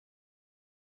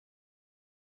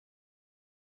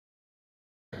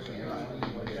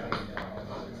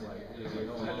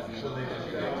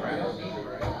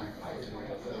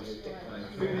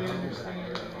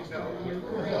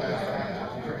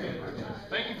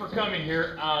for coming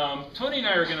here. Tony and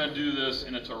I are going to do this,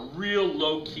 and it's a real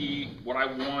low-key. What I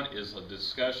want is a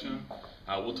discussion.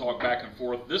 We'll talk back and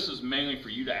forth. This is mainly for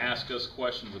you to ask us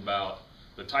questions about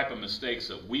the type of mistakes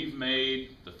that we've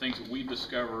made, the things that we've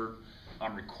discovered.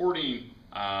 I'm recording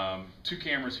 2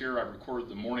 cameras here. I recorded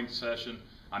the morning session.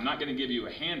 I'm not going to give you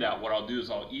a handout. What I'll do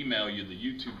is I'll email you the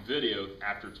YouTube video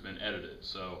after it's been edited.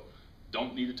 So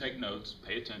don't need to take notes.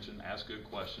 Pay attention, ask good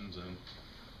questions, and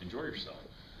enjoy yourself.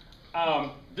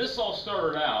 This all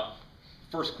started out,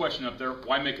 first question up there,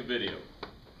 why make a video?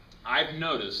 I've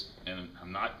noticed, and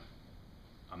I'm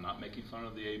not making fun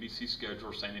of the ABC schedule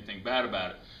or saying anything bad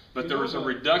about it, but there was a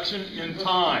reduction in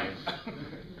time.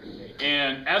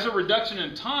 And as a reduction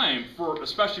in time,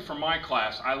 especially for my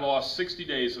class, I lost 60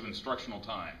 days of instructional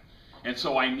time. And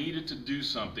so I needed to do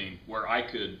something where I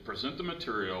could present the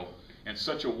material in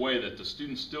such a way that the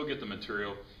students still get the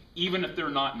material, even if they're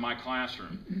not in my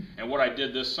classroom. And what I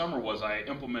did this summer was I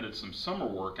implemented some summer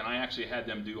work, and I actually had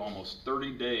them do almost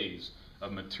 30 days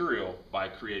of material by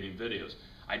creating videos.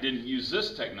 I didn't use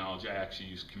this technology, I actually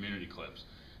used community clips.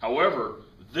 However,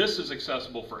 this is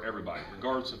accessible for everybody,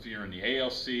 regardless if you're in the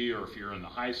ALC or if you're in the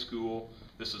high school.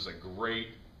 This is a great,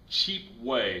 cheap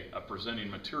way of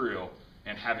presenting material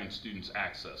and having students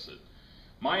access it.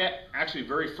 My actually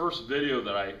very first video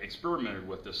that I experimented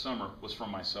with this summer was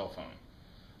from my cell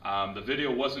phone. The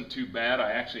video wasn't too bad.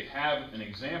 I actually have an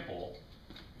example.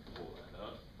 Pull that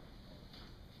up.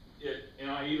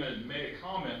 And I even made a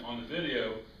comment on the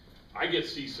video. I get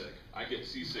seasick. I get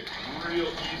seasick real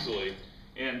easily.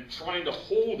 And trying to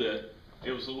hold it,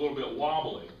 it was a little bit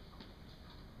wobbly.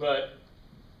 But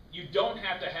you don't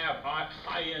have to have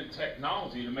high-end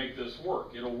technology to make this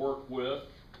work. It'll work with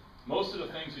most of the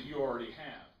things that you already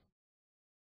have.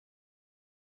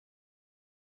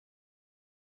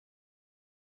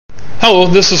 Hello,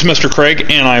 this is Mr. Craig,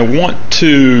 and I want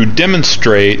to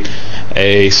demonstrate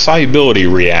a solubility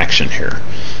reaction here.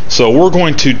 So we're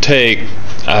going to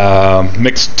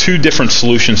mix 2 different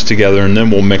solutions together, and then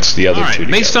we'll mix the other 2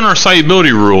 together. Based on our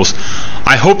solubility rules,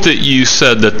 I hope that you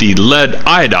said that the lead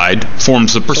iodide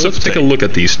forms the precipitate. So let's take a look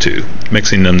at these 2,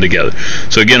 mixing them together.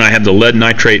 So again, I have the lead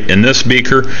nitrate in this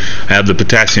beaker, I have the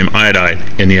potassium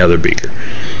iodide in the other beaker.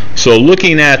 So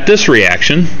looking at this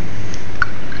reaction,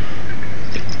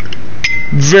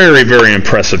 very, very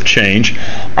impressive change.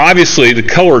 Obviously, the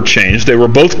color changed. They were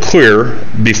both clear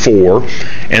before,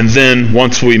 and then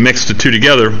once we mix the 2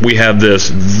 together, we have this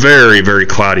very, very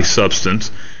cloudy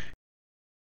substance.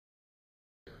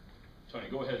 Tony,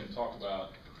 go ahead and talk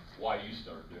about why you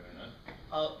started doing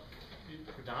it.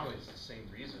 Predominantly, it's the same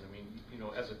reason. I mean, you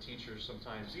know, as a teacher,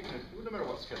 sometimes, no matter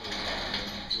what schedule you're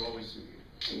on, you always,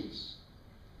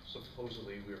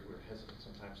 supposedly, we're hesitant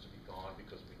sometimes to be gone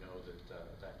because we know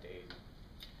that that day,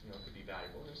 could be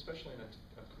valuable, especially in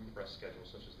a compressed schedule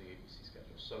such as the ABC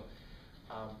schedule. So,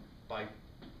 by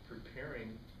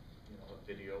preparing, a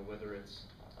video, whether it's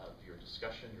your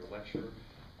discussion, your lecture,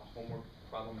 a homework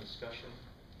problem discussion,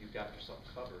 you've got yourself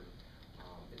covered.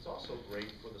 It's also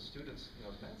great for the students,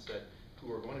 as Matt said,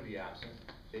 who are going to be absent.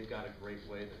 They've got a great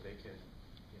way that they can,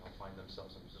 find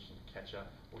themselves in a position to catch up,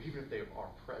 or even if they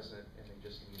are present and they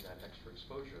just need that extra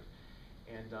exposure.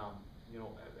 And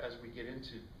as we get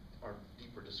into our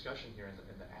deeper discussion here in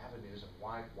the avenues and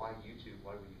why YouTube,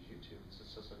 why we use YouTube. It's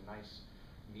just a nice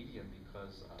medium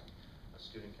because a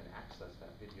student can access that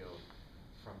video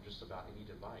from just about any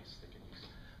device. They can use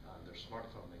their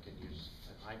smartphone, they can use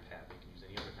an iPad, they can use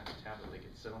any other kind of tablet, they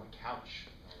can sit on a couch,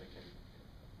 they can,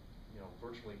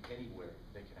 virtually anywhere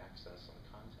they can access the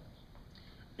content.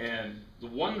 And the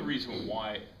one reason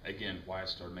why I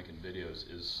started making videos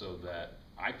is so that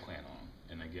I plan on,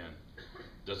 and again,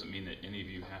 doesn't mean that any of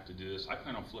you have to do this. I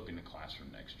plan on flipping the classroom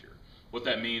next year. What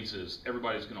that means is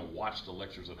everybody's going to watch the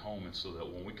lectures at home, and so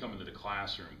that when we come into the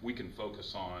classroom, we can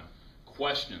focus on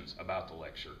questions about the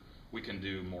lecture. We can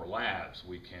do more labs.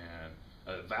 We can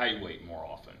evaluate more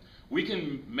often. We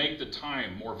can make the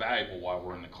time more valuable while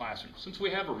we're in the classroom, since we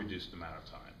have a reduced amount of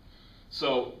time.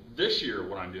 So this year,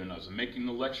 what I'm doing is I'm making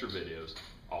the lecture videos.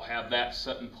 I'll have that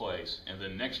set in place, and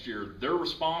then next year, they're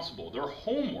responsible. Their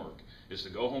homework is to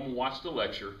go home and watch the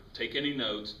lecture, take any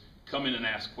notes, come in and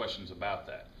ask questions about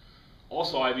that.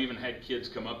 Also, I've even had kids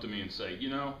come up to me and say,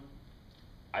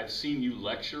 I've seen you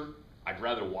lecture, I'd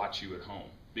rather watch you at home,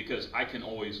 because I can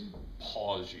always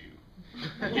pause you.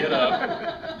 Get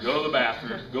up, go to the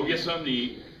bathroom, go get something to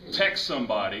eat, text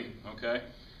somebody, okay?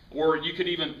 Or they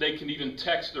can even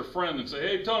text their friend and say,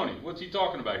 hey Tony, what's he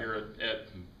talking about here at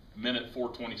minute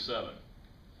 427,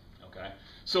 okay?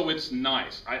 So it's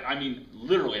nice. I mean,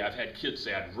 literally, I've had kids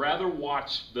say, I'd rather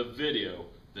watch the video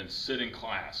than sit in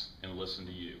class and listen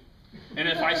to you. And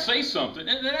if I say something,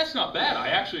 and that's not bad, I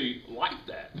actually like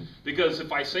that. Because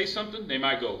if I say something, they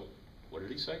might go, what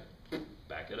did he say?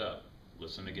 Back it up,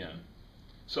 listen again.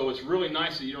 So it's really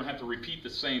nice that you don't have to repeat the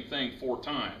same thing 4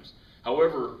 times.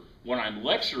 However, when I'm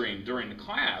lecturing during the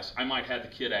class, I might have the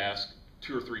kid ask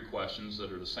 2 or 3 questions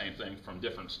that are the same thing from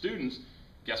different students.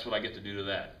 Guess what I get to do to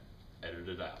that? Edit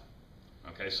it out.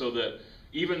 Okay, so that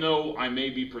even though I may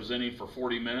be presenting for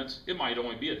 40 minutes, it might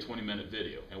only be a 20-minute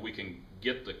video, and we can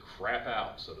get the crap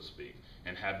out, so to speak,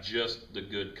 and have just the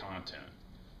good content.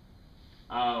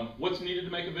 What's needed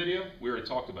to make a video? We already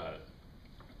talked about it.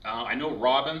 I know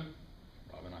Robin,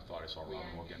 I thought I saw Robin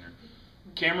walk in there.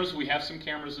 Cameras, we have some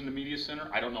cameras in the media center.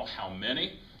 I don't know how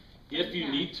many. If you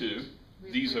need to,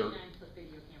 these are. 39-foot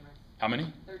video cameras. How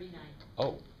many? 39.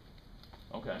 Oh,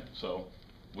 okay. So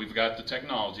we've got the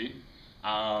technology.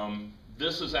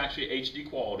 This is actually HD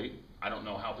quality. I don't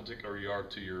know how particular you are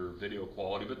to your video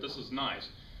quality, but this is nice.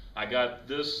 I got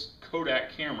this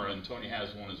Kodak camera, and Tony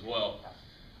has one as well.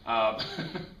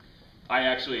 I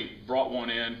actually brought one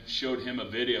in, showed him a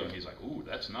video, and he's like, ooh,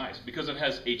 that's nice, because it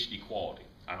has HD quality.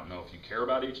 I don't know if you care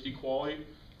about HD quality.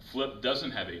 Flip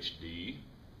doesn't have HD.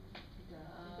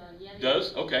 Yeah,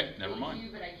 Does? Okay, never mind. They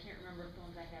do, but I can't remember if the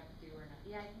ones I have do or not.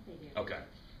 Yeah, I think they do. Okay,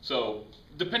 so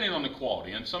depending on the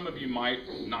quality, and some of you might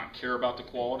not care about the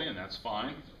quality, and that's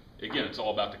fine. Again, it's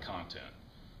all about the content.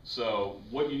 So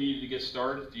what you need to get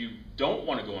started, if you don't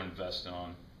want to go invest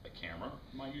on a camera,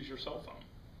 you might use your cell phone.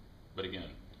 But again,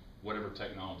 whatever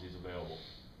technology is available.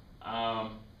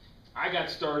 I got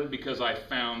started because I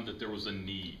found that there was a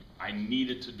need. I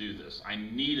needed to do this. I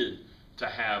needed to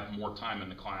have more time in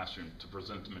the classroom to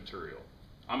present the material.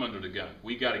 I'm under the gun.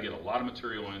 We got to get a lot of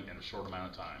material in a short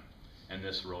amount of time, and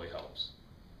this really helps.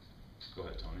 Go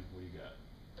ahead, Tony. What do you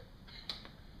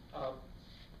got?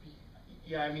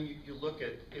 Yeah, I mean, you look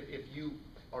at, if you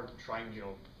are trying,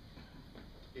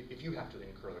 if you have to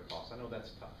incur the cost, I know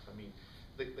that's tough. I mean,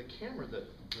 the camera that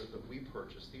we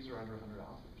purchased, these are under $100,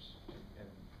 and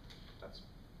that's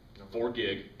 4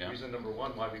 gig. Yeah. Reason number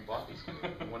one why we bought these.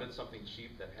 We wanted something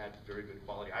cheap that had very good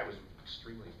quality. I was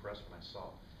extremely impressed when I saw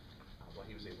what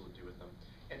he was able to do with them.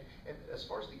 And as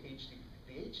far as the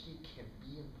HD can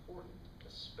be important,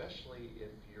 especially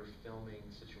if you're filming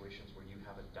situations where you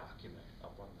have a document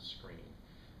up on the screen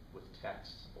with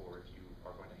text, or if you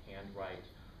are going to handwrite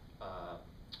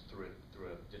through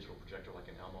a digital projector like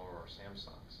an Elmo or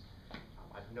Samsung's.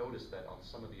 I've noticed that on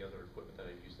some of the other equipment that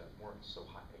I've used that weren't so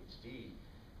high HD,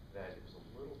 that it was a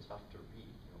little tough to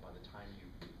read. By the time you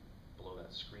blow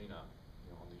that screen up,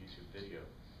 on the YouTube video,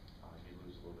 you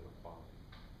lose a little bit of quality.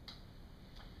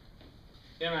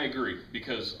 And I agree,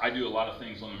 because I do a lot of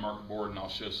things on the marker board, and I'll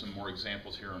show some more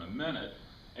examples here in a minute.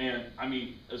 And I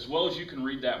mean, as well as you can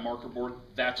read that marker board,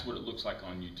 that's what it looks like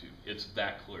on YouTube. It's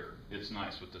that clear. It's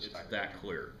nice with this type of camera. It's that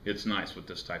clear. It's nice with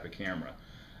this type of camera.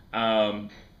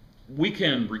 We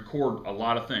can record a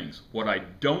lot of things. What I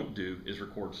don't do is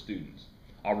record students.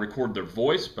 I'll record their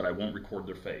voice, but I won't record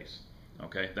their face.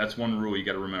 Okay, that's one rule you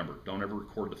got to remember. Don't ever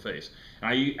record the face.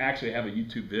 And I actually have a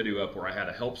YouTube video up where I had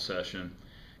a help session,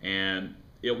 and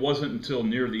it wasn't until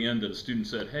near the end that a student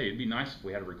said, hey, it'd be nice if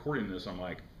we had a recording of this. I'm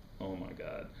like, oh my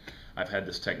God, I've had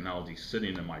this technology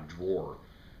sitting in my drawer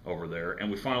over there. And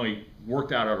we finally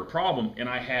worked out our problem, and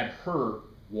I had her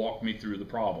walk me through the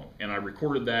problem. And I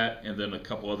recorded that, and then a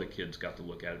couple other kids got to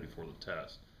look at it before the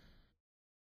test.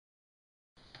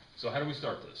 So how do we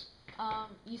start this?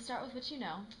 You start with what you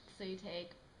know. So you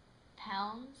take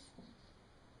pounds.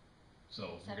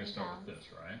 So we're going to start with this,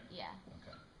 right? Yeah.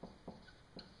 Okay.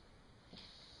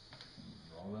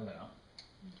 Draw that out.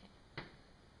 Okay.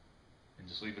 And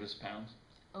just leave it as pounds?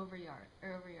 Over yards.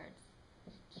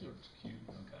 Cube. Cube,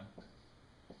 okay.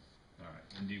 Alright,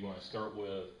 and do you want to start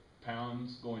with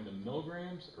pounds going to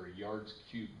milligrams, or yards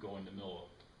cube going to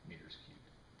millimeters cube?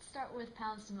 Start with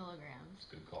pounds to milligrams.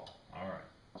 Good call. Alright,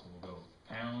 so we'll go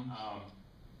with pounds.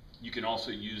 You can also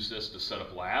use this to set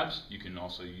up labs. You can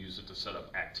also use it to set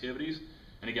up activities.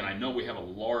 And again, I know we have a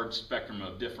large spectrum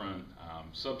of different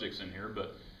subjects in here,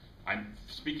 but I'm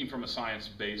speaking from a science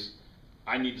base.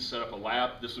 I need to set up a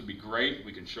lab. This would be great.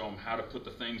 We can show them how to put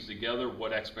the things together,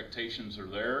 what expectations are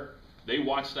there. They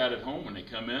watch that at home. When they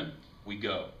come in, we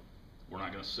go. We're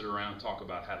not going to sit around and talk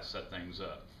about how to set things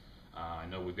up. I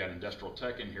know we've got industrial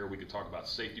tech in here. We could talk about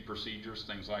safety procedures,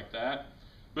 things like that.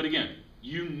 But again,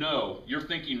 you're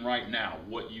thinking right now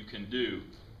what you can do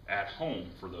at home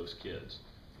for those kids,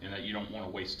 and that you don't want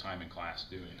to waste time in class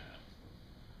doing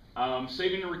that.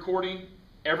 Saving and recording.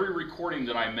 Every recording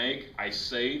that I make, I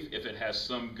save if it has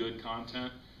some good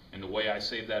content, and the way I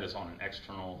save that is on an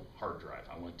external hard drive.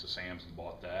 I went to Sam's and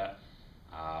bought that.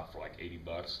 for like 80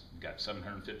 bucks. You've got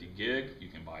 750 gig. You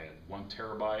can buy a 1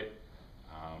 terabyte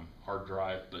hard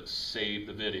drive, but save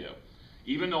the video.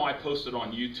 Even though I post it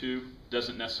on YouTube,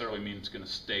 doesn't necessarily mean it's going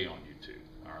to stay on YouTube.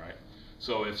 All right.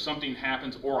 So if something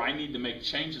happens, or I need to make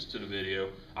changes to the video,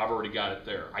 I've already got it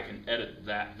there. I can edit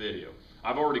that video.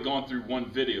 I've already gone through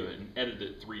one video and edited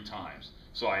it 3 times.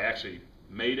 So I actually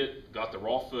made it, got the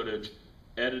raw footage,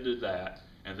 edited that,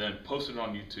 and then posted it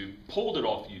on YouTube, pulled it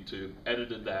off YouTube,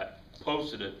 edited that,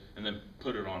 posted it, and then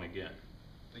put it on again.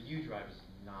 The U drive is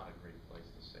not a great place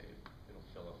to save. It'll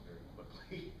fill up very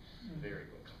quickly, very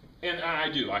quickly. And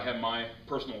I do. I have my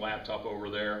personal laptop over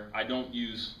there. I don't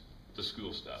use the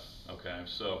school stuff, okay?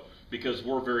 So, because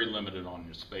we're very limited on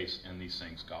your space, and these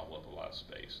things gobble up a lot of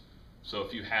space. So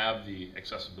if you have the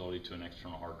accessibility to an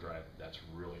external hard drive, that's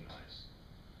really nice.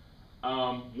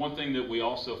 One thing that we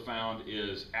also found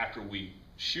is after we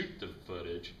shoot the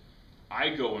footage, I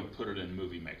go and put it in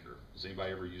Movie Maker. Does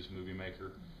anybody ever use Movie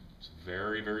Maker? It's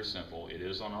very, very simple. It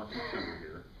is on our computer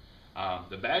here.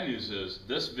 The bad news is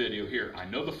this video here, I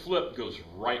know the flip goes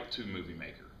right to Movie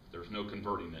Maker. There's no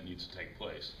converting that needs to take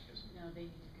place. No, they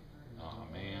need to convert. Oh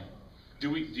man. Do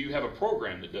you have a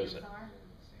program that does it?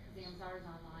 Zamzar is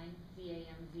online,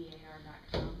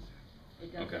 zamzar.com.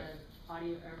 It does Okay. a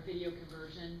audio or video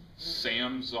conversion.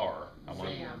 Zamzar. I want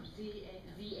to.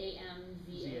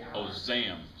 Z-A-M-Z-A-R. Oh,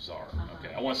 Zamzar.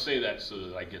 Okay. I want to say that so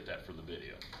that I get that for the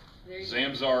video. There you go.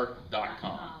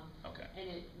 Zamzar.com. Okay.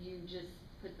 And you just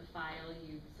put the file,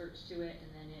 you search to it,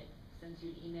 and then it sends you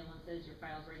an email and says your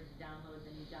file's ready to download,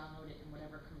 then you download it in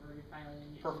whatever converted file you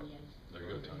need to Perfect. be in. There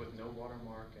you go, Tony. With no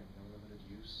watermark and no limited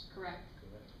use. Correct.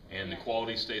 Good. And the Yes.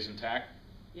 quality stays intact?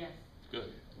 Yes.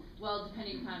 Good. Well,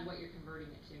 depending upon what you're converting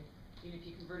it to. Even if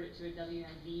you convert it to a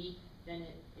WMV, then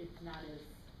it's not as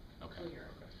Okay. clear.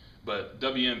 But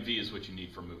WMV is what you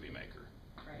need for Movie Maker.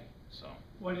 Right. So,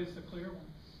 What is the clear one?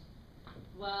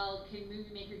 Well, can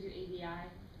Movie Maker do AVI?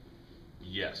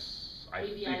 yes. I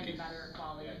AVI think is a better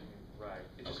quality. Yeah, right.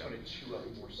 It's just Okay. going to chew up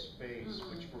more space,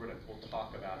 Mhm. which we'll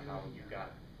talk about how you've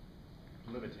got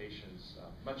limitations,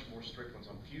 much more strict ones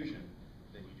on Fusion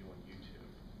than you do on YouTube.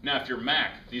 Now, if you're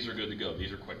Mac, these are good to go.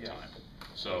 These are QuickTime. Yes.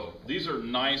 So these are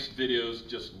nice videos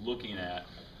just looking at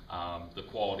the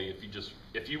quality.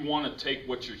 If you want to take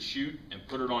what you shoot and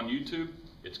put it on YouTube,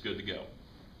 it's good to go.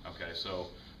 Okay,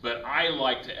 so, but I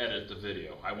like to edit the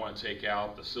video. I want to take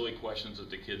out the silly questions that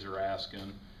the kids are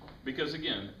asking, because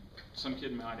again, some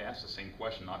kid might ask the same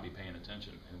question, not be paying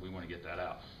attention, and we want to get that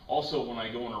out. Also, when I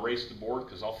go and erase the board,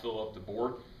 because I'll fill up the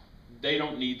board, they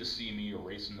don't need to see me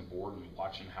erasing the board and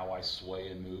watching how I sway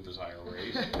and move as I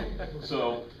erase.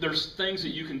 So there's things that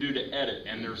you can do to edit,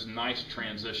 and there's nice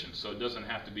transitions. So it doesn't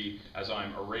have to be as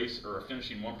I'm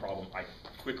finishing one problem, I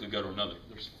quickly go to another.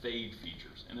 There's fade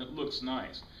features, and it looks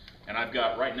nice. And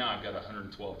right now I've got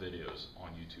 112 videos on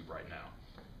YouTube right now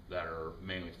that are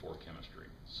mainly for chemistry.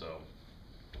 So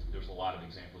there's a lot of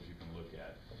examples you can look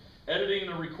at. Editing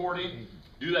and recording,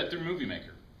 do that through Movie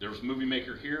Maker. There's Movie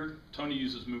Maker here. Tony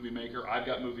uses Movie Maker. I've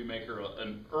got Movie Maker,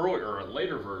 an earlier or a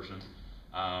later version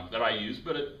that I use,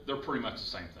 but they're pretty much the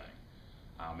same thing.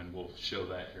 And we'll show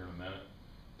that here in a minute.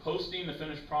 Posting the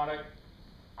finished product.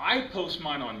 I post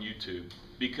mine on YouTube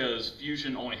because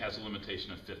Fusion only has a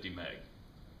limitation of 50 meg.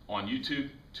 On YouTube,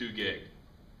 2 gig.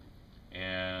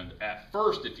 And at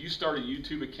first, if you start a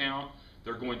YouTube account,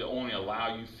 they're going to only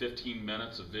allow you 15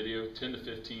 minutes of video, 10 to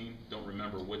 15, don't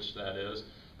remember which that is.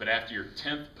 But after your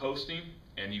 10th posting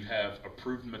and you have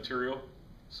approved material,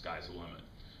 sky's the limit.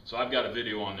 So I've got a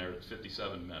video on there at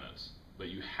 57 minutes, but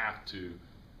you have to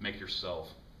make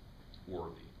yourself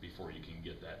worthy before you can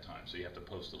get that time. So you have to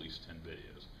post at least 10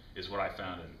 videos, is what I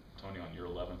found. And Tony, on your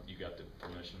 11th, you got the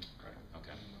permission? Right.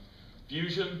 Okay.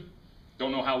 Fusion,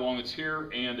 don't know how long it's here,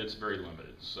 and it's very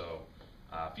limited. So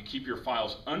if you keep your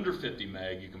files under 50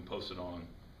 meg, you can post it on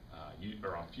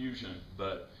on Fusion,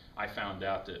 but I found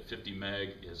out that 50 meg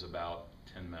is about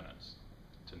 10 minutes,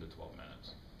 10 to 12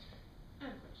 minutes. I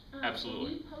have a question. Absolutely.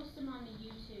 When you post them on the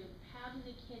YouTube, how do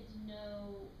the kids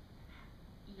know,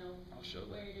 I'll show that.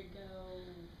 where to go?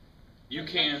 You what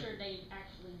can. lecture they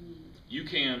actually need? You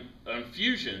can, on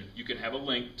Fusion, you can have a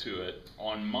link to it.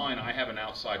 On mine, I have an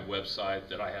outside website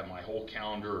that I have my whole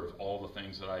calendar of all the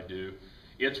things that I do.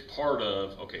 It's part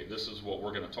of, okay, this is what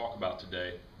we're going to talk about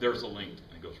today. There's a link,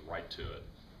 and it goes right to it.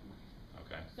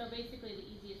 Okay? So basically, the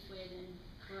easiest way then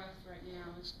for us right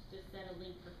now is to set a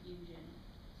link for Fusion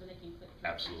so they can click.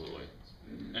 Absolutely.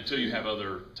 Until you have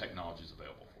other technologies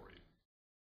available for you.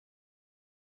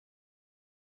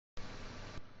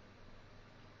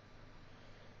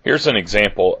 Here's an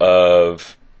example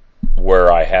of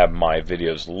where I have my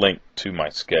videos linked to my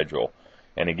schedule.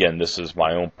 And again, this is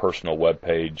my own personal web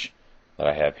page that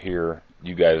I have here.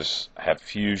 You guys have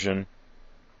Fusion,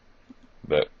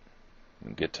 but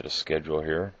get to the schedule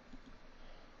here.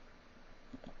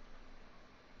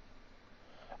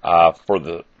 For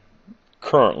the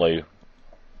currently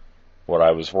what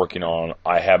I was working on,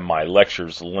 I have my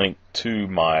lectures linked to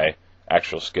my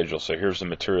actual schedule. So here's the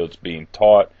material that's being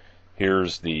taught.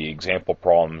 Here's the example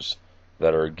problems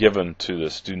that are given to the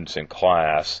students in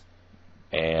class.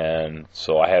 And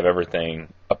so I have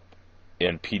everything up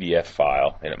in PDF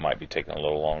file, and it might be taking a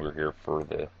little longer here for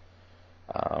the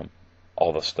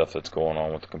all the stuff that's going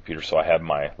on with the computer. So I have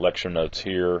my lecture notes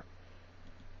here,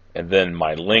 and then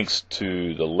my links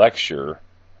to the lecture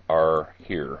are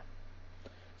here.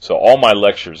 So all my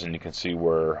lectures, and you can see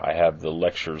where I have the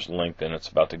lectures linked, and it's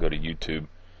about to go to YouTube.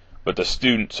 But the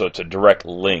student, so it's a direct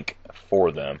link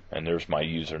for them, and there's my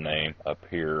username up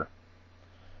here.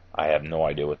 I have no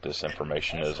idea what this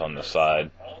information is on the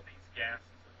side.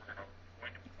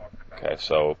 Okay,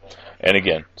 so, and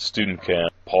again, student can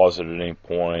pause it at any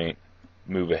point,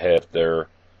 move ahead if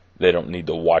they don't need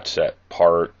to watch that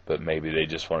part, but maybe they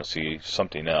just want to see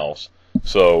something else.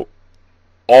 So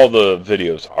all the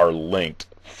videos are linked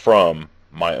from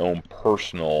my own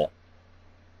personal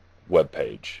web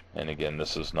page. And again,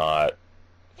 this is not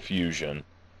Fusion,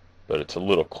 but it's a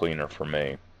little cleaner for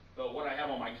me. But what I have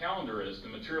on my calendar is the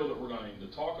material that we're going to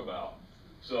talk about.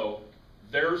 So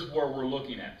there's where we're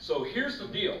looking at. So here's the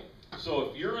deal. So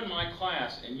if you're in my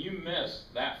class and you miss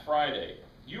that Friday,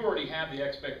 you already have the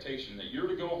expectation that you're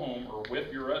to go home, or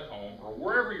if you're at home, or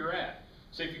wherever you're at.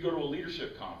 Say if you go to a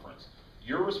leadership conference,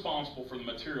 you're responsible for the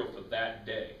material for that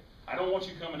day. I don't want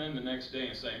you coming in the next day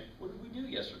and saying, what did we do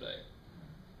yesterday?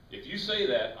 If you say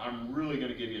that, I'm really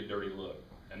going to give you a dirty look,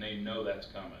 and they know that's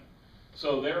coming.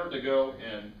 So they're to go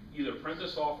and either print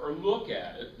this off or look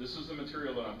at it. This is the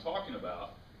material that I'm talking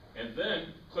about. And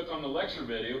then click on the lecture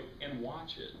video and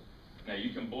watch it. Now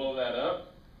you can blow that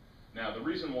up. Now the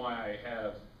reason why I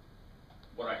have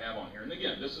what I have on here, and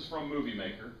again, this is from Movie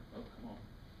Maker. Oh, come on.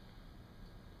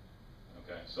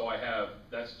 Okay, so I have,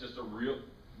 that's just a real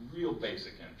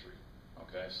basic entry.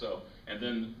 Okay, so, and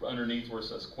then underneath where it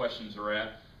says questions are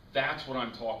at, that's what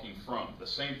I'm talking from, the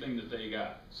same thing that they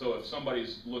got. So if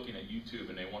somebody's looking at YouTube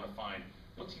and they want to find,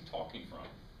 what's he talking from?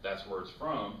 That's where it's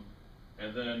from,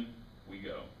 and then we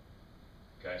go.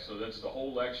 Okay, so that's the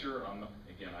whole lecture.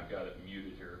 Again, I've got it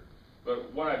muted here.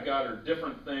 But what I've got are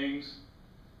different things,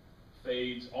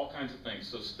 fades, all kinds of things.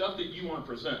 So stuff that you want to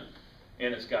present.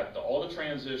 And it's got all the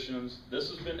transitions. This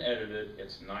has been edited.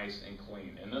 It's nice and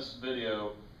clean. And this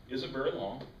video isn't very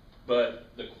long, but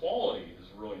the quality is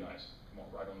really nice. Come on,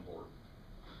 right on board.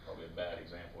 Probably a bad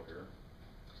example here.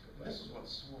 This is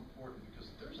what's so important, because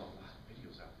there's a lot of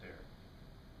videos out there.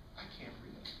 I can't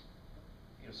read them.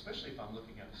 You know, especially if I'm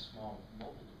looking at a small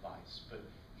mobile device, but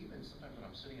even sometimes when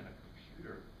I'm sitting on a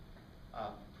computer,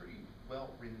 pretty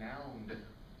well-renowned,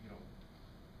 you know,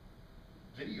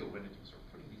 video entities are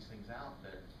putting these things out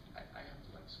that I have to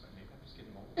like spend. Maybe I'm just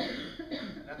getting old.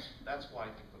 That's why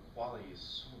I think the quality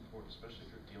is so important, especially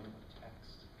if you're dealing with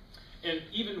text. And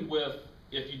even with,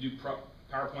 if you do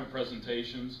PowerPoint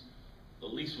presentations,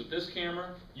 at least with this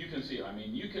camera, you can see, I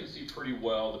mean, you can see pretty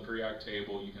well the periodic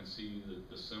table, you can see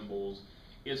the symbols.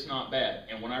 It's not bad.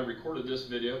 And when I recorded this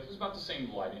video, it was about the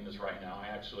same lighting as right now. I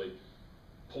actually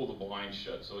pulled the blinds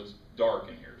shut, so it's dark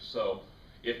in here. So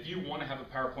if you want to have a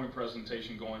PowerPoint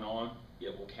presentation going on,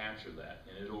 it will capture that,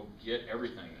 and it'll get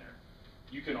everything there.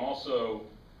 You can also,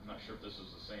 I'm not sure if this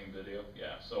is the same video.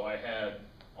 Yeah, so I had,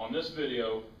 on this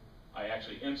video, I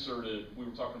actually inserted, we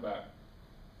were talking about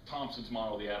Thomson's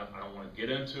model of the atom. I don't want to get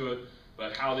into it,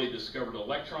 but how they discovered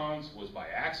electrons was by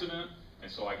accident,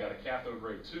 and so I got a cathode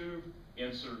ray tube,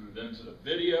 inserted it into the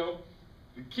video.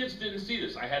 The kids didn't see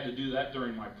this. I had to do that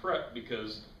during my prep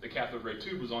because the cathode ray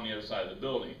tube was on the other side of the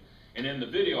building. And in the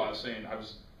video I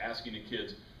was asking the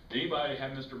kids, did anybody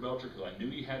have Mr. Belcher? Because I knew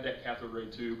he had that cathode ray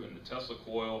tube and the Tesla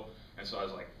coil, and so I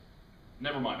was like,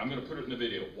 never mind, I'm going to put it in the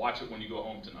video. Watch it when you go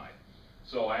home tonight.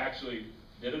 So I actually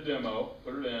did a demo,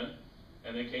 put it in,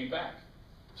 and then came back.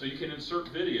 So you can insert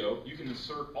video, you can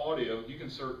insert audio, you can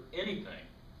insert anything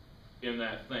in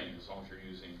that thing as long as you're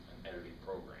using an editing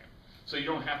program. So you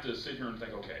don't have to sit here and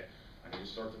think, okay, I need to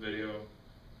start the video.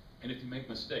 And if you make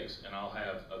mistakes, and I'll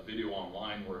have a video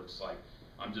online where it's like,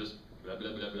 I'm just blah,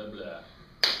 blah, blah, blah, blah.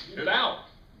 Get it out,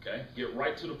 okay? Get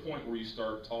right to the point where you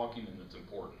start talking and it's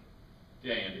important.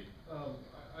 Yeah, Andy?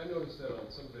 I noticed that on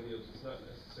some videos, it's not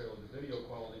necessarily the video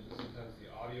quality, but sometimes the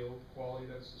audio quality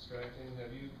that's distracting.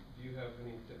 Do you have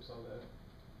any tips on that?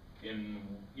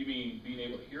 You mean being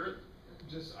able to hear it?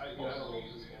 Just, I don't know.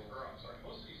 I'm sorry,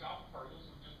 most of these alpha particles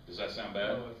are just Does that sound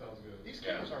bad? Oh, that sounds good. These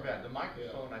cameras aren't bad. The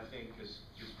microphone, I think, is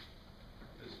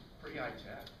pretty high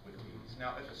tech with these.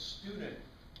 Now, if a student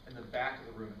in the back of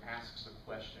the room asks a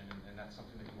question, and that's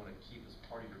something that you want to keep as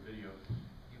part of your video,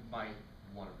 you might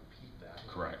want to repeat that.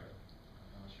 Correct.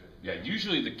 Unless you're- Yeah,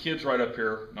 usually the kids right up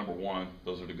here, number one,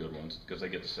 those are the good ones, because they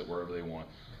get to sit wherever they want.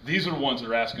 These are the ones that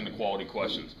are asking the quality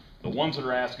questions. The ones that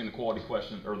are asking the quality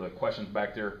questions, or the questions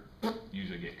back there,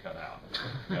 usually get cut out.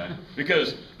 Okay?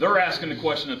 Because they're asking the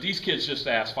question that these kids just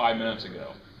asked 5 minutes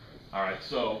ago. All right,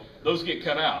 so those get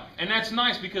cut out. And that's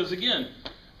nice because, again,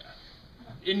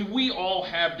 and we all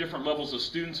have different levels of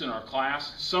students in our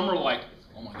class. Some are like,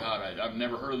 oh my God, I've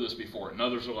never heard of this before. And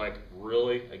others are like,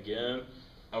 really? Again?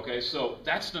 Okay, so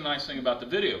that's the nice thing about the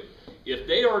video. If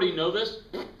they already know this,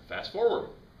 fast forward.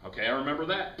 Okay, I remember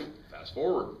that. Fast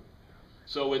forward.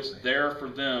 So it's there for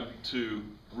them to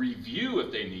review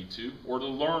if they need to, or to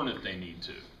learn if they need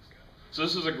to. So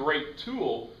this is a great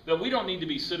tool that we don't need to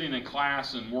be sitting in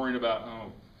class and worrying about,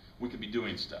 oh, we could be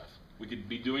doing stuff. We could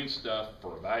be doing stuff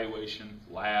for evaluation,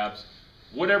 labs,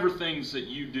 whatever things that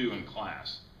you do in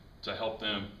class to help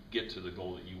them get to the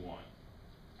goal that you want.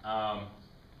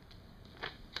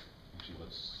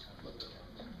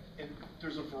 And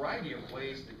there's a variety of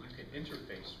ways that you can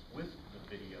interface with the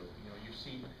video. You know, you've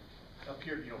seen up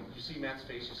here, you know, you see Matt's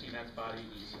face, you see Matt's body,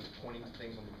 he's pointing to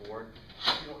things on the board.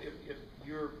 You know, if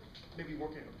you're maybe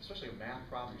working, especially a math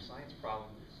problem, or science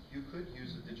problem, you could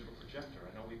use a digital projector.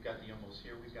 I know we've got the Yumbos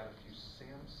here, we've got a few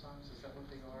Samsungs, is that what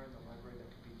they are in the library that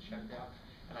can be checked out?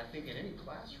 And I think in any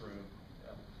classroom,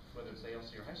 whether it's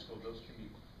ALC or high school, those can be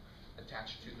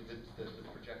attached to the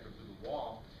projector through the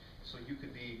wall. So you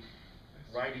could be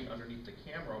writing underneath the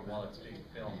camera while it's being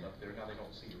filmed up there. Now they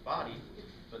don't see your body,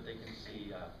 but they can see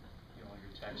you know,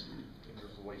 your text and your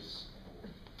voice.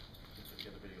 The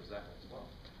other videos that way as well.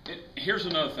 Here's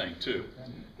another thing too.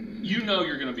 You know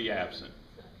you're going to be absent.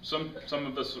 Some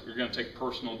of us are going to take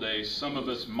personal days. Some of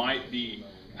us might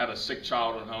have a sick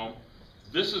child at home.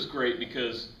 This is great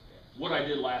because what I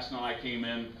did last night, I came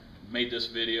in, made this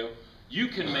video. You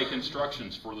can make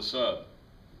instructions for the sub.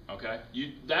 Okay?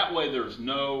 That way there's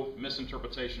no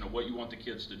misinterpretation of what you want the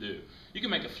kids to do. You can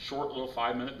make a short little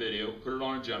 5-minute video, put it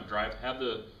on a jump drive, have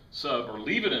the sub, or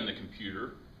leave it in the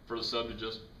computer for the sub to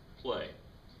just play.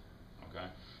 Okay?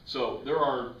 So there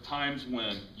are times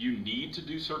when you need to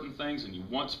do certain things and you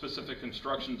want specific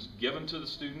instructions given to the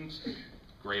students.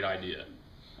 Great idea.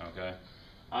 Okay?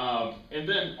 And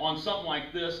then on something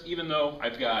like this, even though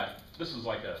this is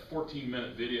like a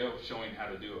 14-minute video showing how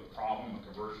to do a problem, a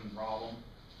conversion problem.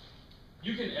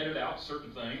 You can edit out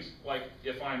certain things, like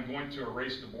if I'm going to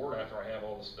erase the board after I have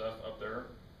all the stuff up there,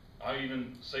 I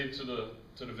even say to the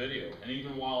video. And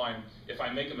even if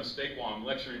I make a mistake while I'm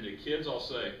lecturing to kids, I'll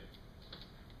say,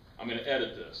 I'm going to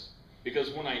edit this.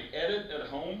 Because when I edit at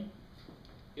home,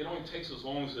 it only takes as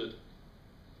long as the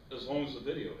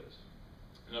video is.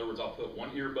 In other words, I'll put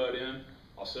one earbud in,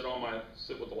 I'll sit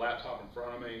with the laptop in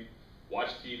front of me, watch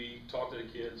TV, talk to the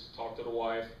kids, talk to the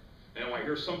wife, and when I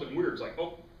hear something weird, it's like,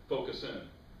 oh, focus in,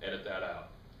 edit that out.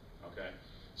 Okay?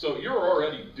 So you're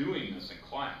already doing this in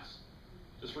class.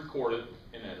 Just record it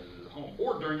and edit it at home,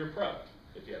 or during your prep,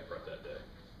 if you have prep that day.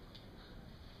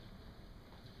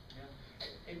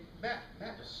 Yeah. And Matt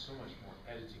does so much more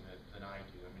editing than I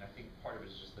do. I mean, I think part of it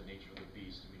is just the nature of the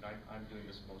beast. I mean, I'm doing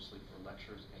this mostly for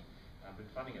lectures, and I've been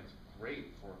finding it's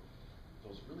great for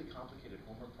those really complicated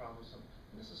homework problems. And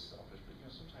this is selfish, but you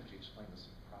know, sometimes you explain this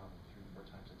problem 3 or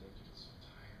 4 times a day, you get so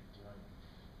tired doing it.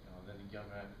 You know, then the young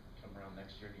man come around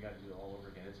next year and you got to do it all over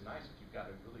again. It's nice if you've got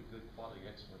a really good quality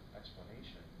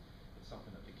explanation. It's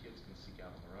something that the kids can seek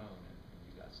out on their own, and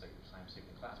you got to save your time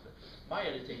saving class. But my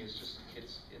editing is just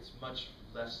it's much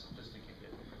less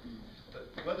sophisticated.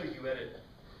 But whether you edit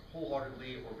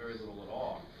wholeheartedly or very little at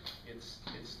all, it's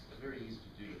very easy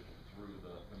to do through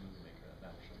the movie maker.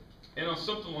 That will show you. And on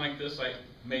something like this, I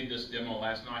made this demo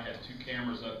last night. I had 2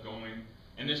 cameras up going,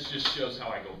 and this just shows how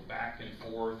I go back and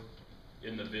forth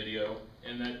in the video.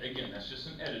 And that, again, that's just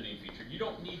an editing feature. You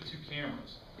don't need 2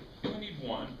 cameras. You only need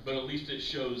 1, but at least it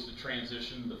shows the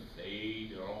transition, the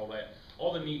fade, and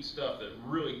all the neat stuff that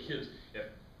really kids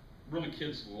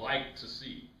like to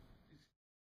see.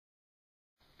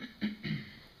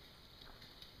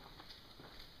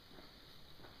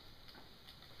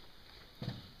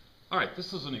 All right,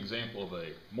 this is an example of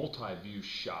a multi-view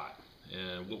shot.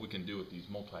 And what we can do with these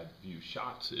multi-view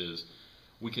shots is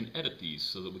we can edit these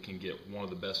so that we can get one of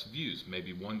the best views.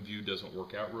 Maybe one view doesn't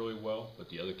work out really well, but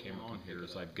the other camera on here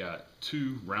is I've got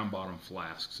 2 round bottom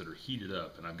flasks that are heated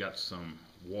up, and I've got some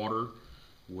water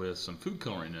with some food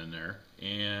coloring in there,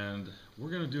 and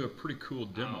we're going to do a pretty cool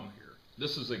demo here.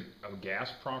 this is a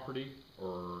gas property,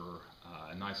 or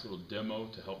a nice little demo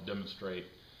to help demonstrate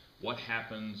what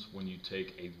happens when you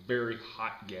take a very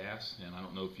hot gas, and I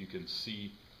don't know if you can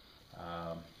see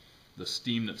the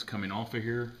steam that's coming off of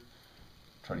here.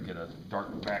 Try to get a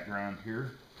dark background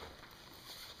here.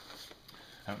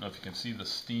 I don't know if you can see the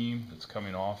steam that's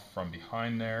coming off from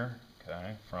behind there,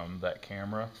 okay, from that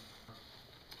camera,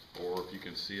 or if you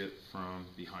can see it from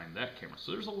behind that camera.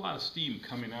 So there's a lot of steam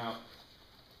coming out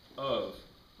of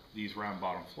these round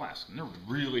bottom flasks, and they're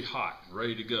really hot,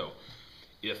 ready to go.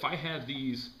 If I had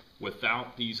these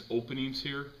without these openings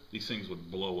here, these things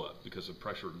would blow up because the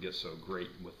pressure would get so great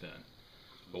within.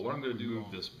 But what I'm going to do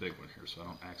with this big one here, so I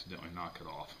don't accidentally knock it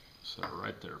off, set it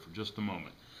right there for just a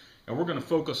moment. And we're going to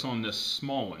focus on this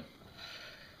small one.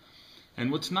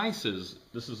 And what's nice is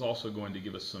this is also going to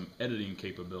give us some editing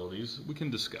capabilities we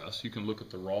can discuss. You can look at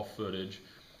the raw footage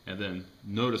and then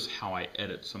notice how I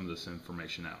edit some of this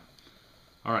information out.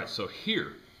 Alright, so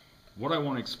here, what I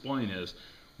want to explain is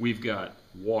we've got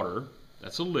water,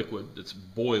 that's a liquid that's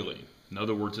boiling. In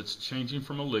other words, it's changing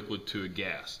from a liquid to a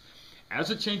gas.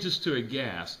 As it changes to a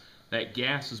gas, that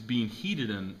gas is being heated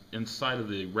inside of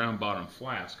the round bottom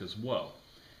flask as well.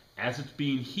 As it's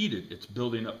being heated, it's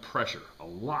building up pressure, a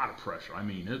lot of pressure. I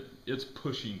mean, it's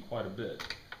pushing quite a bit.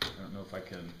 I don't know if I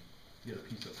can get a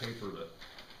piece of paper to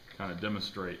kind of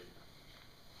demonstrate.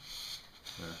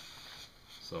 There.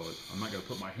 So I'm not going to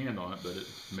put my hand on it, but it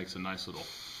makes a nice little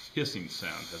hissing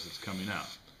sound as it's coming out.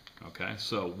 Okay,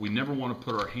 so we never want to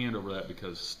put our hand over that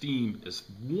because steam is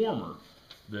warmer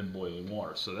than boiling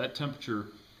water. So that temperature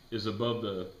is above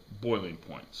the boiling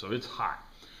point, so it's hot.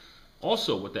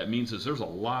 Also, what that means is there's a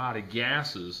lot of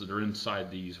gases that are inside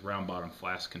these round bottom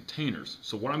flask containers.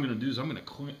 So what I'm going to do is I'm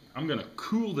going to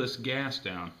cool this gas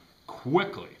down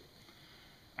quickly.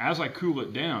 As I cool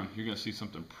it down, you're going to see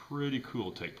something pretty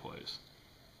cool take place.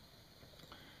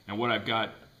 And what I've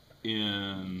got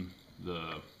in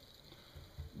the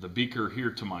beaker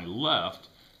here to my left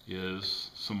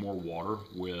is some more water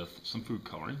with some food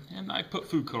coloring. And I put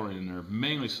food coloring in there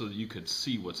mainly so that you could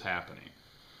see what's happening.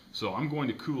 So I'm going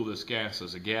to cool this gas.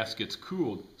 As the gas gets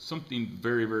cooled, something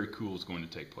very, very cool is going to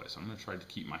take place. I'm going to try to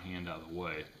keep my hand out of the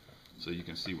way so you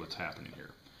can see what's happening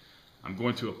here. I'm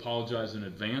going to apologize in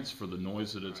advance for the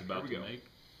noise that it's about to make.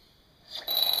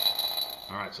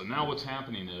 Alright, so now what's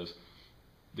happening is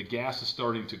the gas is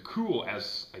starting to cool.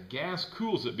 As a gas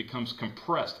cools, it becomes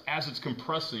compressed. As it's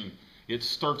compressing, it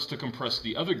starts to compress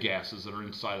the other gases that are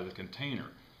inside of the container.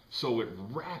 So it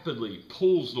rapidly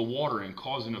pulls the water in,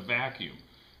 causing a vacuum.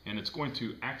 And it's going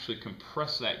to actually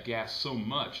compress that gas so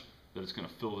much that it's going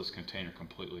to fill this container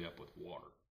completely up with water.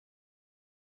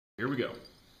 Here we go.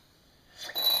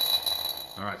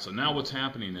 Alright, so now what's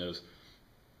happening is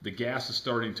the gas is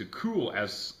starting to cool.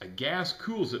 As a gas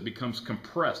cools, it becomes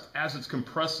compressed. As it's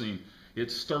compressing, it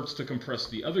starts to compress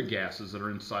the other gases that are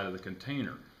inside of the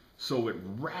container. So it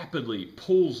rapidly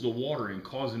pulls the water in,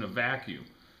 causing a vacuum.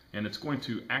 And it's going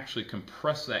to actually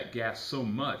compress that gas so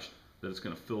much that it's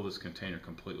going to fill this container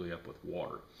completely up with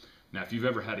water. Now, if you've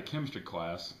ever had a chemistry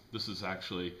class, this is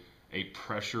actually a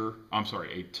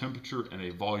temperature and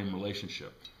a volume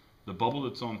relationship. The bubble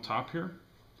that's on top here,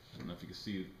 I don't know if you can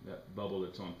see that bubble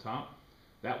that's on top,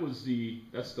 that's the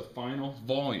final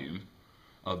volume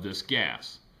of this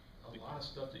gas. A lot of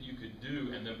stuff that you could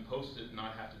do and then post it and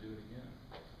not have to do it again.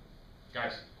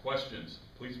 Guys, questions,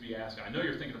 please be asking. I know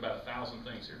you're thinking about 1,000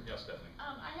 things here. Yes, Stephanie?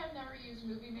 I have never used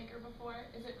Movie Maker before.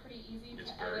 Is it pretty easy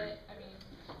It's to very- edit? I mean,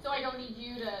 so I don't need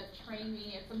you to train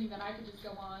me. It's something that I could just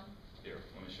go on. Here,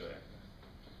 let me show you.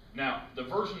 Now, the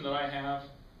version that I have,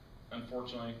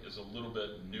 unfortunately, is a little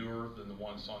bit newer than the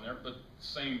one that's on there, but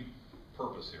same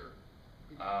purpose here.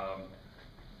 The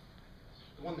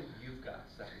one that you've got,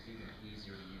 Steph, is even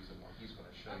easier to use than what he's going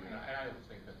to show you. And I don't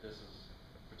think that this is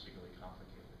particularly complicated.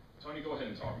 Tony, go ahead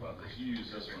and talk about this. You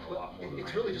use this one a lot more than I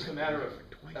It's do. really just a matter of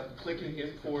clicking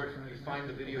import. You find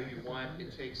the video you want.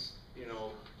 It takes,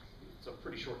 it's a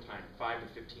pretty short time, 5 to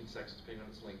 15 seconds, depending on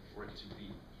its length, for it to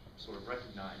be sort of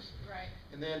recognized. Right.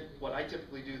 And then what I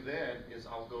typically do then is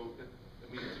I'll go to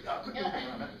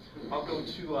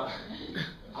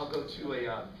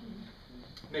a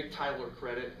make title or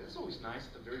credit. It's always nice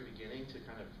at the very beginning to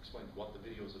kind of explain what the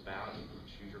video is about. You can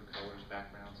choose your colors,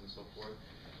 backgrounds, and so forth.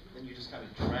 Then you just kind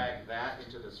of drag that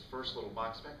into this first little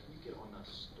box. Can you get on the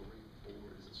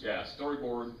storyboard? Is it Yeah,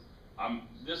 storyboard.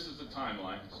 This is the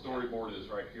timeline. Storyboard is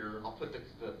right here. I'll put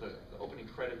the opening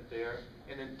credit there.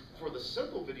 And then for the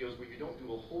simple videos where you don't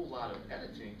do a whole lot of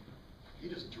editing, you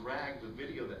just drag the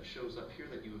video that shows up here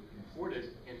that you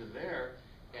imported into there,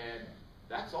 and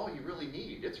that's all you really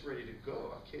need. It's ready to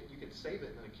go. You can save it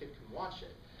and then a kid can watch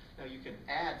it. Now you can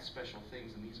add special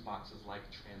things in these boxes like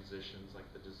transitions, like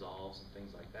the dissolves and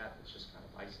things like that. It's just kind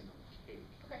of icing on the cake.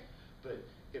 Okay. But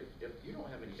if you don't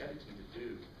have any editing to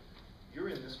do, you're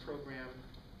in this program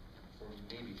for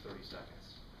maybe 30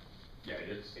 seconds. Yeah,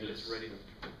 And it's ready to.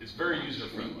 It's very user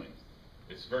friendly.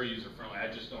 It's very user friendly.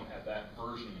 I just don't have that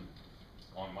version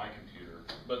on my computer.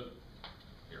 But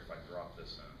here, if I drop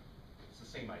this in. It's the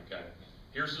same idea. Okay.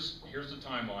 Here's the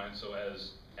timeline. So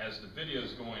as the video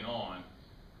is going on,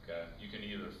 okay, you can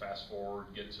either fast forward,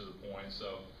 get to the point.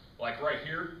 So like right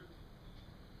here,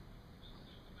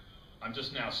 I'm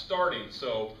just now starting.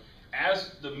 So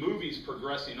as the movie's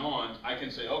progressing on, I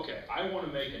can say, okay, I want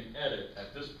to make an edit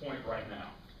at this point right now.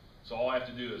 So all I have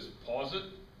to do is pause it,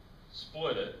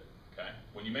 split it. Okay.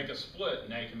 When you make a split,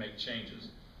 now you can make changes.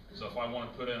 So if I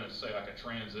want to put in, say, like a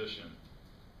transition,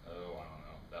 oh, I don't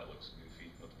know, that looks goofy.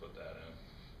 Let's put that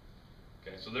in.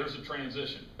 Okay, so there's a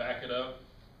transition. Back it up.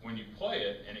 When you play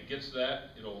it and it gets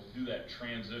that, it'll do that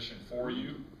transition for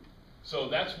you. So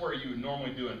that's where you would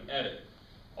normally do an edit.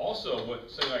 Also,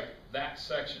 say like that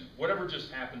section, whatever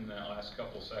just happened in that last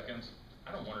couple of seconds,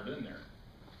 I don't want it in there.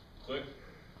 Click,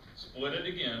 split it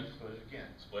again.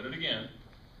 Split it again,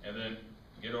 and then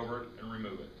get over it and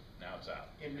remove it. Now it's out.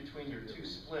 In between your two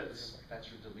splits, that's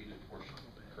your deleted portion.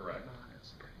 Correct.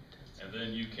 And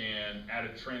then you can add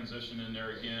a transition in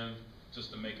there again,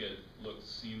 just to make it look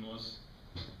seamless.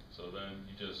 So then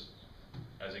you just,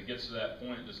 as it gets to that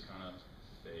point, it just kind of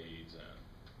fades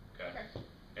in. Okay?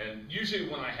 And usually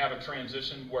when I have a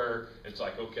transition where it's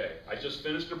like, okay, I just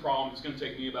finished a problem, it's going to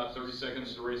take me about 30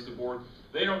 seconds to erase the board.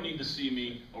 They don't need to see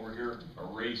me over here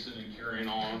erasing and carrying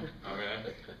on.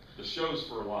 Okay? The show's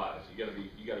for live. You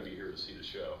gotta be here to see the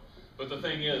show. But the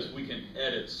thing is, we can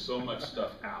edit so much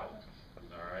stuff out.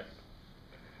 All right?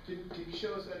 Can you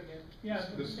show us that again? Yeah.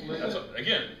 The split.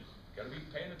 Again, gotta be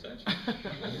paying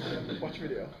attention. Watch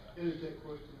video.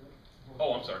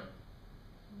 Oh, I'm sorry.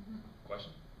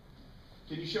 Question?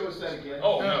 Can you show us that again?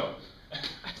 Oh, no.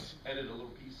 Edit a little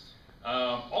piece.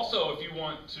 Also, if you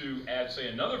want to add, say,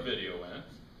 another video in,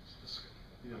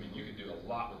 I mean, you can do a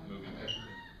lot with Movie Maker.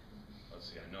 Let's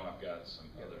see, I know I've got some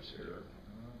others here.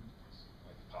 I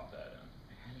can pop that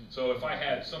in. So if I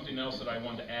had something else that I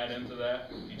wanted to add into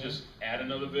that, you just add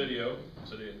another video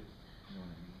to the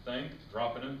thing,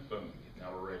 drop it in, boom, now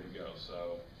we're ready to go.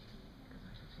 So,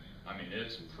 I mean,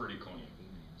 it's pretty clean.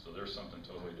 So there's something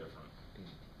totally different.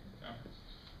 Okay?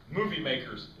 Movie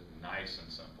Maker's nice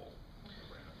and simple.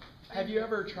 Have you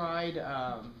ever tried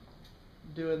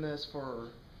doing this for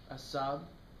a sub?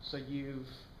 So you've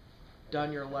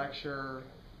done your lecture,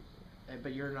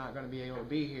 but you're not going to be able to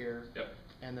be here. Yep.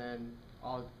 And then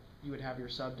all you would have your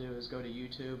sub do is go to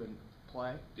YouTube and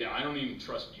play? Yeah, I don't even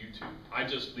trust YouTube. I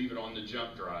just leave it on the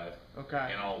jump drive. Okay.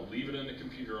 And I'll leave it in the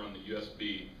computer on the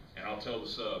USB, and I'll tell the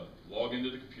sub, log into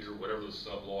the computer, whatever the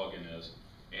sub login is,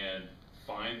 and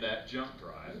find that jump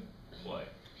drive, play.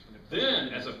 Then,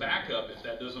 as a backup, if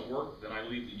that doesn't work, then I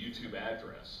leave the YouTube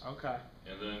address. Okay.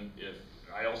 And then if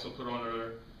I also put on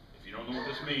there, if you don't know what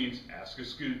this means, ask a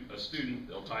student,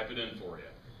 they'll type it in for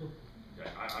you. Okay.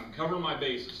 I'm covering my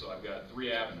bases, so I've got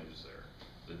 3 avenues there.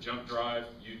 The jump drive,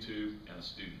 YouTube, and a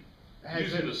student.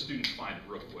 Usually the students find it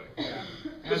real quick.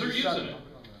 Because they're using it.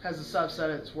 Has the sub said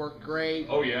it's worked great?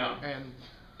 Oh, yeah. And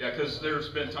yeah, because there's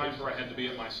been times where I had to be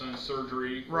at my son's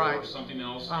surgery or something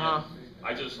else. Uh-huh.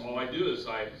 And all I do is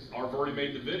I've already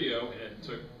made the video, and it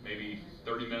took maybe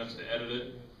 30 minutes to edit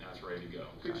it. Now it's ready to go.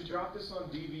 Could you drop this on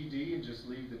DVD and just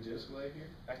leave the disc laid here?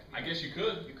 I guess you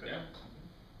could. You could. Yeah.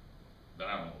 But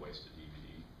I don't want to waste a DVD.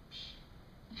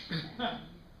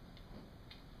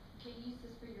 Can you use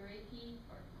this for your AP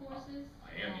courses?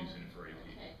 I am using it for AP.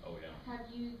 Okay. Oh, yeah. Have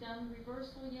you done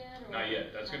reversal yet? Or Not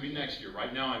yet. That's going to be next year.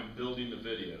 Right now, I'm building the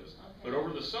videos. Okay. But over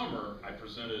the summer, I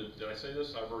presented, did I say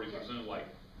this? I've already Yes. presented like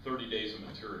 30 days of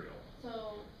material.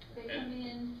 So they And- come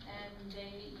in and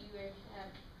you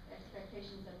have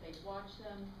expectations that they watch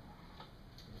them.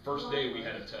 The first day we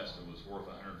had a test that was worth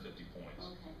 150 points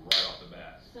Okay. right off the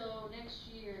bat. So next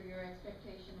year, your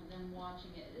expectation of them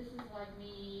watching it, this is like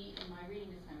me in my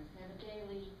reading assignments. They have a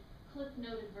daily clip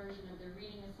noted version of their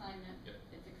reading assignment. Yep.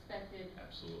 It's expected.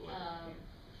 Absolutely.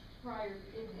 Prior,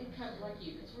 it comes like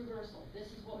you, it's reversal. This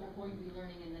is what we're going to be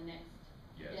learning in the next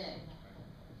Yes. day.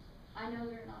 I know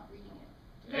they're not reading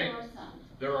it. Hey, There are some.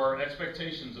 there are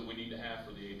expectations that we need to have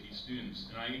for the AP students.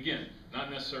 And again, not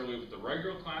necessarily with the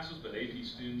regular classes, but AP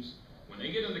students, when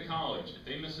they get into college, if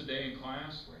they miss a day in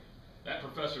class, that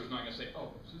professor is not going to say,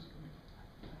 oh,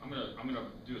 I'm going to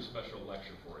do a special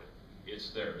lecture for you.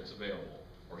 It's there, it's available.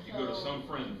 Or you go to some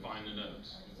friend and find the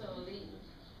notes. So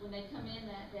when they come in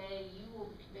that day, you will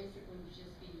basically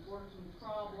just be working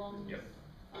problems. Yep.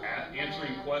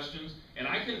 answering questions, and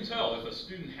I can tell if a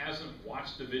student hasn't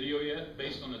watched the video yet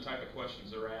based on the type of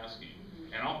questions they're asking.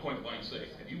 And I'll point blank say,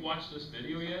 have you watched this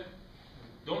video yet?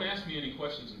 Don't ask me any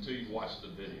questions until you've watched the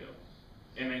video.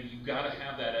 And then you've got to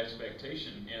have that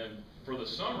expectation. And for the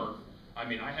summer, I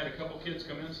mean, I had a couple kids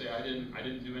come in and say, I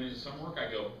didn't do any of the summer work. I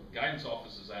go, guidance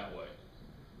office is that way.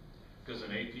 Because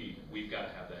in AP, we've got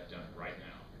to have that done right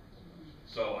now.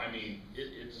 So, I mean,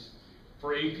 it's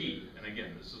for AP, and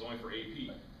again, this is only for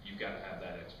AP, you've got to have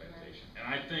that expectation.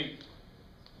 And I think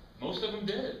most of them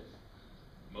did.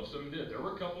 Most of them did. There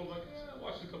were a couple like, yeah, I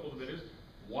watched a couple of the videos.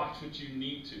 Watch what you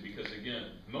need to, because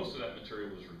again, most of that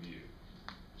material was reviewed.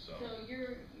 So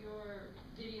your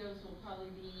videos will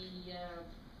probably be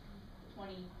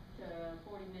 20 to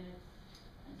 40 minutes,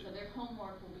 and so their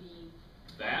homework will be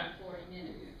that 40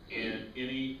 minutes. and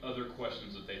any other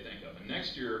questions that they think of. And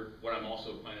next year, what I'm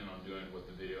also planning on doing with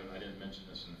the video, and I didn't mention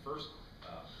this in the first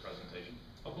presentation,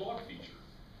 a blog feature.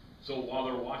 So while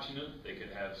they're watching it, they could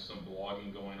have some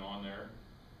blogging going on there.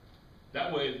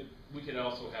 That way, we could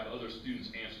also have other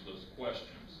students answer those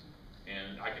questions.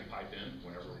 And I can pipe in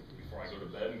whenever, before I go to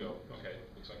bed and go, okay,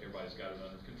 looks like everybody's got it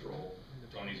under control.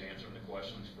 Tony's answering the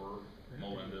questions for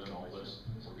Melinda and all this.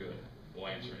 We're good.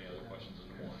 We'll answer any other questions in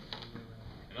the morning.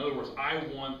 In other words,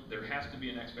 there has to be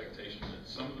an expectation that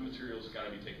some of the materials got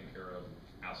to be taken care of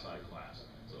outside of class.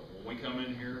 So when we come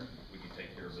in here, we can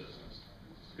take care of business.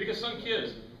 Because some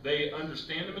kids, they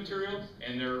understand the material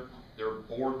and they're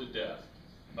bored to death.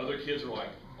 Other kids are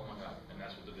like, oh my God, and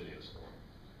that's what the video's for.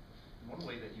 One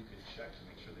way that you could check to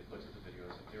make sure they've looked at the video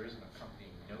is if there is an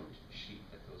accompanying note sheet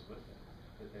that goes with it,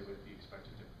 that they would be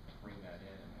expected to bring that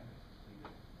in and have it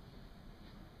completed.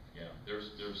 Yeah,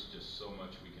 there's just so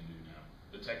much we can do now.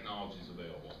 The technology's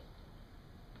available.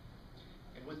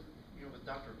 And with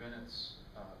Dr. Bennett's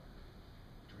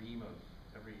dream of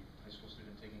every high school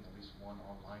student taking at least one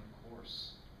online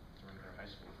course during their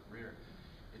high school career,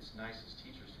 it's nice as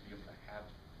teachers to be able to have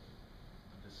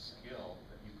the skill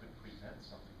that you could present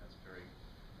something that's very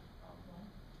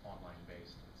online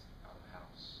based, that's out of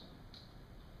house.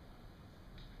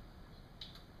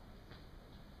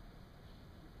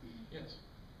 Yes.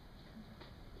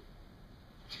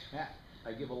 Matt,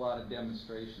 I give a lot of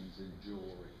demonstrations in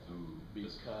jewelry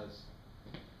because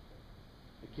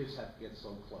the kids have to get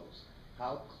so close.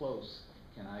 How close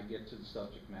can I get to the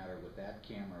subject matter with that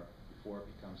camera before it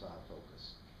becomes out of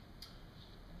focus?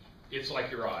 It's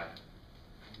like your eye.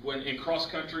 When in cross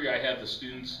country, I have the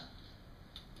students,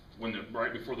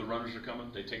 right before the runners are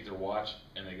coming, they take their watch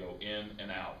and they go in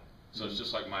and out. So it's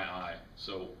just like my eye.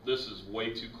 So this is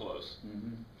way too close.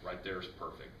 Right there is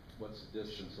perfect. What's the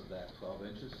distance of that, 12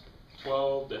 inches?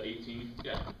 12 to 18,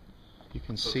 yeah. You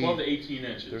can So see 12 to 18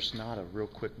 inches. there's not a real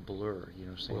quick blur, you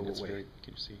know what I'm saying? It's very,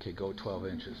 can you see? Okay, go 12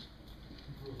 inches.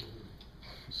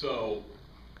 So,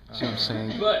 See what I'm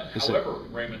saying? but Is however,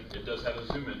 Raymond, it does have a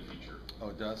zoom in feature. Oh,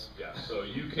 it does? Yeah, so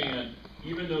you can,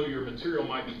 even though your material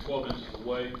might be 12 inches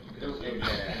away, you can zoom in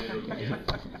and it'll get it.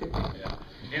 Yeah.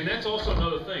 And that's also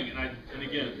another thing, and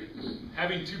again,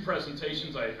 having two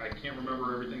presentations, I can't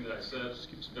remember everything that I said.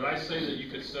 Did I say that you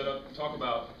could talk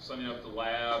about setting up the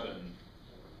lab and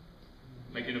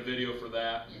making a video for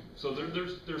that? So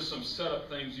there's some setup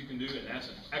things you can do, and that's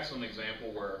an excellent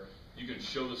example where you can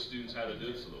show the students how to do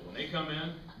it so that when they come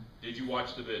in, did you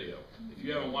watch the video? If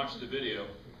you haven't watched the video,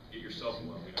 get yourself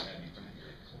one. We don't have YouTube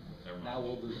here. Never mind. Now,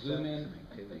 will the zoom in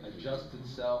adjust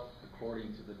itself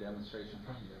according to the demonstration?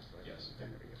 Yes.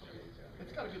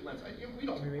 It's got a good lens. We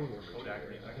don't Kodak or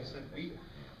anything. Like I said, we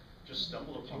just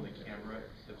stumbled upon the camera.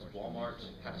 It was Walmart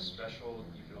had a special.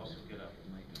 You could also get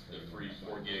The free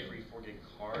 4 gig.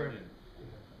 card, and it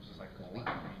was just like,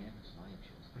 wow.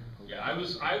 Yeah, I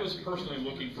was personally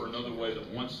looking for another way that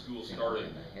once school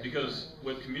started, because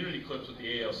with community clips with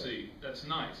the ALC, that's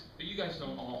nice, but you guys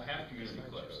don't all have community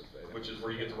clips, which is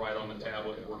where you get to write on the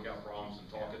tablet and work out problems and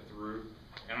talk it through.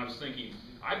 And I was thinking,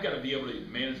 I've got to be able to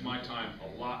manage my time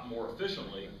a lot more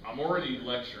efficiently. I'm already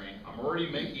lecturing, I'm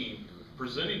already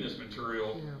presenting this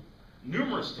material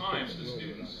numerous times to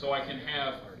students, so I can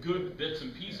have good bits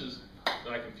and pieces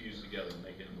that I can fuse together and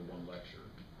make it into one lecture.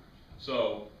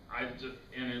 So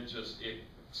it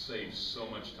saves so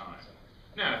much time.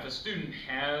 Now, if a student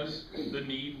has the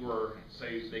need where,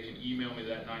 say, they can email me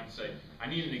that night and say, I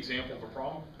need an example of a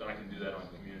problem, then I can do that on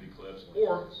community clips.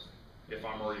 Or, if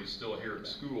I'm already still here at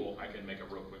school, I can make a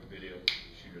real quick video,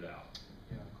 shoot it out.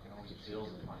 Yeah, you can always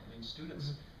build upon it. And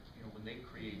students, when they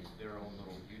create their own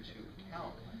little YouTube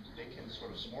account, they can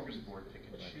sort of smorgasbord, pick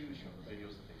and choose, the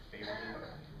videos that they favorited,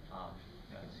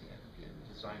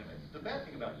 design them. The bad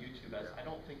thing about YouTube is I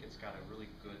don't think it's got a really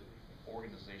good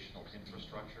organizational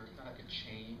infrastructure. That could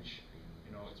change,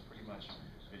 you know, it's pretty much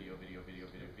video, video, video,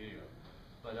 video, video.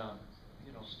 But,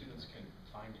 you know, students can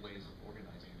find ways of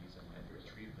organizing these and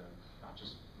retrieve them, not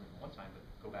just one time, but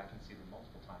go back and see them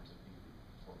multiple times if need be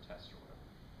for tests or whatever.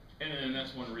 And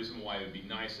that's one reason why it would be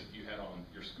nice if you had on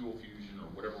your School Fusion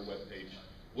or whatever webpage,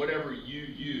 whatever you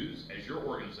use as your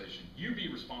organization, you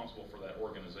be responsible for that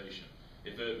organization.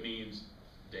 If it means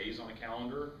days on a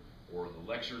calendar or the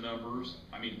lecture numbers,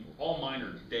 I mean, all mine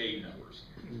are day numbers.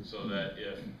 So that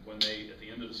if, when they, at the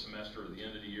end of the semester or the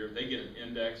end of the year, they get an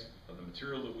index of the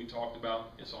material that we talked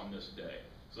about, it's on this day.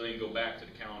 So they can go back to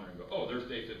the calendar and go, oh, there's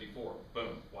day 54.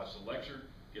 Boom, watch the lecture,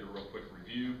 get a real quick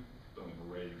review, boom,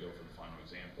 we're ready to go for the final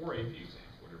exam or AP exam,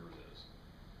 whatever it is.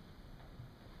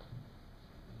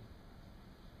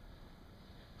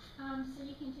 So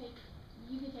you can take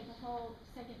a whole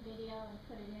second video and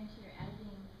put it into your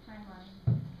editing timeline,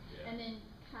 Yeah. and then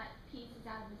cut pieces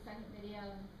out of the second video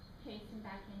and paste them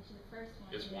back into the first one.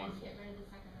 It's and then wonderful. get rid of the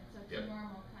second one. So it's Yep. a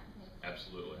normal cut and paste.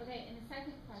 Absolutely. Okay, and the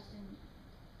second question: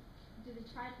 do the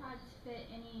tripods fit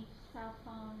any cell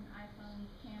phone, iPhone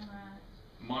camera?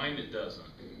 Mine, it doesn't.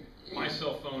 My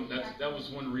cell phone, that was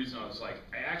one reason I was like,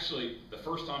 the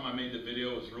first time I made the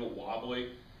video, it was real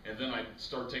wobbly, and then I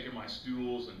started taking my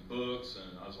stools and books,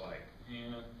 and I was like,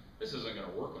 man, this isn't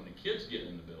gonna work when the kids get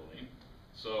in the building.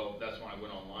 So that's when I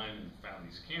went online and found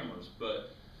these cameras,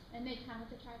 but And they come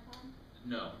with a tripod?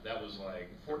 no, that was like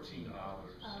 $14.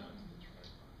 Oh.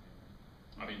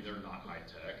 I mean, they're not high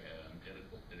tech, and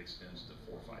it extends to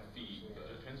 4 or 5 feet, but.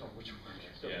 Depends on which one.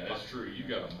 Yeah, that's true, you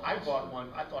got a monster. I bought one,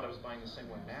 I thought I was buying the same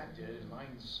one Matt did, and mine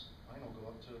will go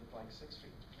up to like 6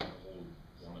 feet. Hold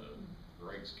one of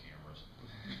Greg's cameras.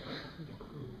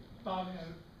 Bob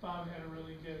had a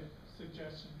really good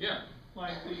suggestion. Yeah.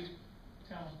 Like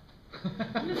tell him.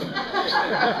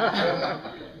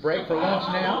 Break for lunch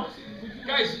now?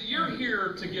 Guys, you're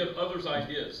here to give others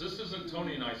ideas. This isn't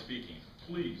Tony and I speaking.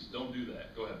 Please, don't do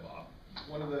that. Go ahead, Bob.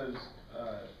 One of those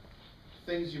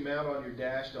things you mount on your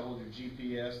dash to hold your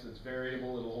GPS that's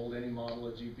variable. It'll hold any model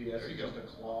of GPS. There you It's go. just a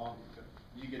claw.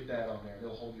 You get that on there.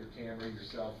 It'll hold your camera, your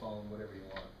cell phone, whatever you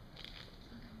want.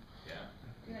 Yeah.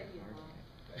 Good idea, Bob.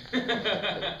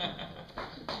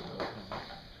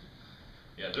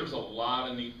 Yeah, there's a lot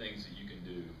of neat things that you can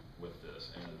do with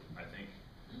this, and I think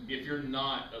if you're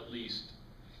not at least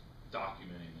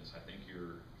documenting this, I think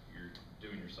you're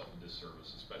doing yourself a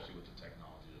disservice, especially with the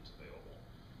technology that's available.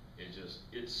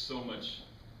 It's so much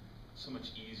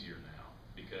easier now,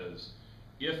 because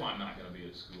if I'm not going to be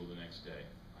at school the next day,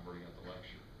 I've already got the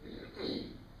lecture.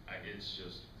 It's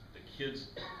just the kids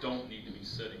don't need to be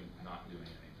sitting not doing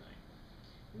anything.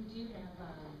 We do have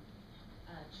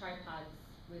tripods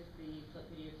with the flip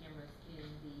video cameras in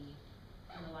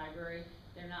the library.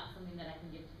 They're not something that I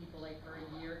can give to people like for a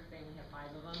year, because they only have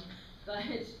 5 of them. But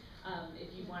if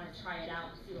you want to try it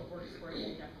out and see what works for you,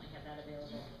 we definitely have that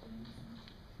available.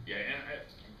 Yeah,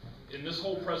 and this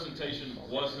whole presentation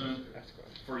wasn't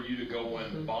for you to go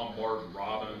and bombard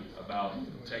Robin about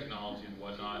technology and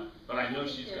whatnot, but I know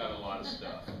she's got a lot of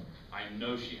stuff. I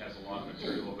know she has a lot of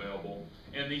material available,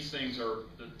 and these things the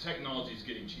technology is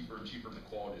getting cheaper and cheaper, and the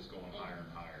quality is going higher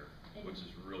and higher, which is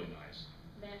really nice.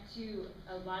 Matt, too,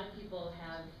 a lot of people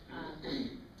have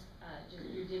just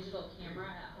your digital camera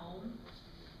at home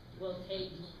will take,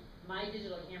 my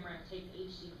digital camera takes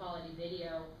HD quality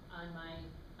video on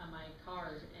my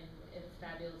card, and it's a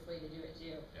fabulous way to do it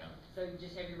too. Yeah. So you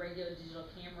just have your regular digital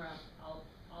camera, all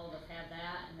of us have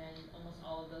that, and then almost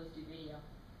all of those do video.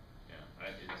 Yeah,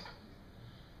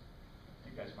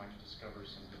 You guys might discover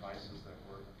some devices that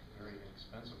work very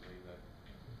inexpensively that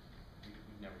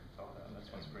we've never thought of.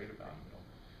 That's what's great about it.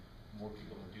 More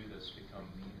people who do this become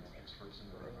experts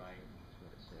in their own right.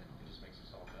 It just makes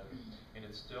us all better. And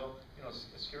it's still, as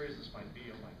scary as this might be,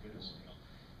 oh my goodness,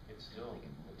 it's still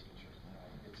the teacher.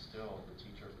 It's still the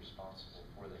teacher responsible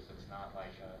for this. It's not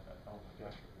like, oh my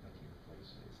gosh, we're going to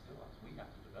replace it. It's still us. We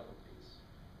have to develop these.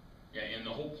 Yeah, and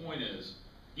the whole point is,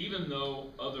 even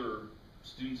though other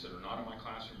students that are not in my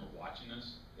classroom are watching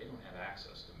this, they don't have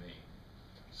access to me.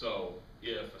 So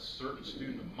if a certain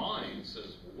student of mine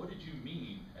says, well, what did you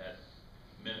mean at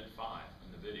minute 5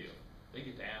 in the video? They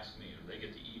get to ask me, or they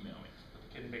get to email me. But the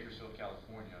kid in Bakersfield,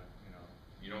 California,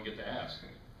 You don't get to ask,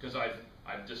 because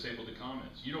I've disabled the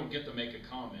comments. You don't get to make a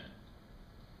comment,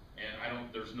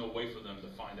 and there's no way for them to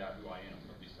find out who I am,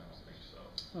 at least I don't think so.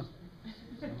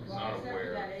 It's not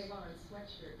aware. That Avon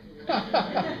sweatshirt.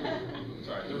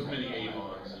 Sorry, there's many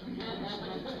Avons.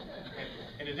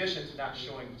 In addition to not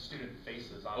showing student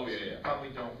faces, obviously, yeah. you probably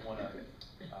don't want to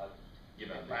Give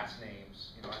out last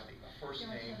names. I think a first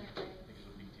name, I think is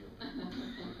a big deal.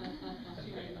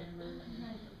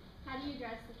 How do you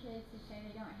address the kids who say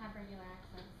they don't have regular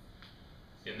access?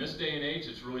 In this day and age,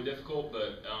 it's really difficult,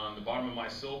 but on the bottom of my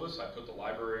syllabus, I put the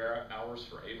library hours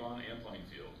for Avon and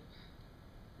Plainfield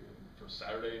for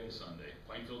Saturday and Sunday.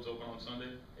 Plainfield's open on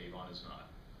Sunday, Avon is not.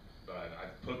 But I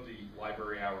put the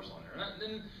library hours on there. And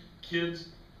then kids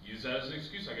use that as an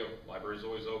excuse. I go, library's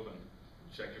always open.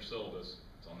 Check your syllabus.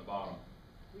 It's on the bottom.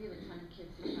 We have a ton of kids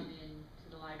who come in to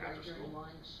the library After during school.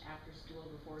 lunch, after school,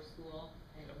 before school,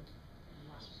 and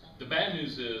watch stuff. The bad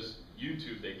news is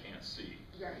YouTube they can't see.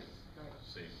 Right, right.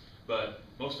 See, but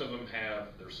most of them have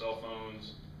their cell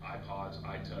phones, iPods,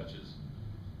 iTouches.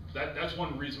 That's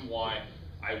one reason why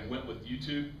I went with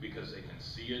YouTube, because they can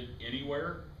see it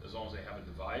anywhere as long as they have a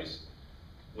device.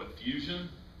 With Fusion,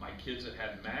 my kids that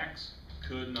had Macs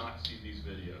could not see these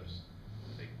videos.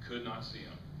 They could not see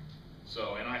them.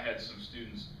 So, and I had some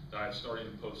students that I've starting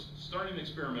to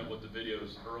experiment with the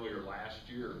videos earlier last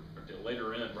year, or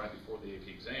later in, right before the AP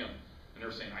exam, and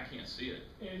they're saying, I can't see it.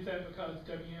 Is that because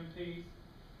WMP?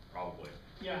 Probably.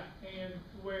 Yeah, and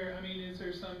where, I mean, is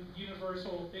there some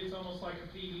universal, it's almost like a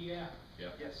PDF, Yeah.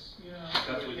 Yes. you know? That's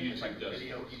what It's like YouTube does.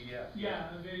 video PDF.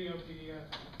 Yeah, a video PDF.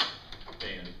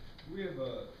 And Do we have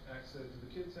access, do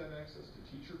the kids have access to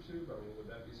TeacherTube? I mean, would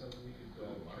that be something we could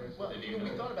transfer? Well, Didn't you know, even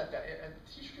we know. thought about that, and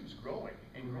TeacherTube's growing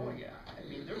and growing. I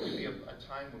mean, there would be a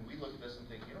time when we look at this and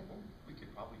think, you know, well, we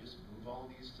could probably just move all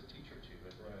of these to TeacherTube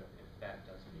if that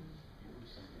doesn't.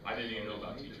 I didn't even know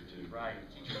about TeacherTube. Right,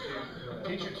 TeacherTube.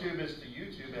 TeacherTube is to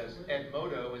YouTube as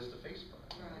Edmodo is to Facebook.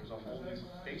 There's a whole new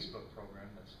Facebook program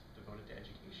that's devoted to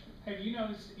education. Have you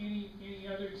noticed any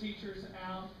other teachers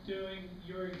out doing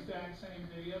your exact same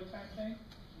video type thing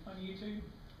on YouTube?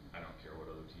 I don't care what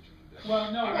other teachers are doing.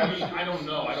 Well, no, I mean, I don't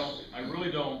know. I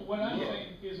really don't. What I'm look.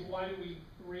 saying is, why do we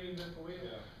reinvent the wheel?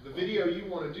 Yeah. The video you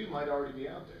wanna do might already be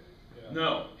out there. Yeah.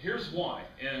 No, here's why,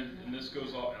 and this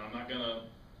goes off, and I'm not gonna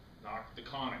knock the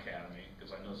Khan Academy,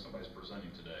 because I know somebody's presenting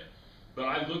today, but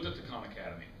I looked at the Khan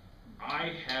Academy.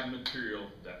 I have material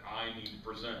that I need to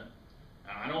present,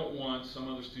 and I don't want some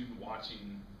other student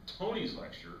watching Tony's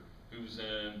lecture, who's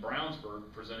in Brownsburg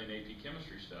presenting AP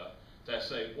chemistry stuff, that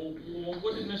say, well,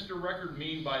 what did Mr. Record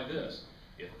mean by this?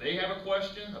 If they have a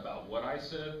question about what I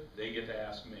said, they get to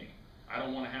ask me. I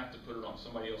don't want to have to put it on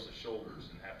somebody else's shoulders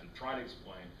and have to try to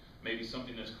explain maybe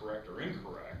something that's correct or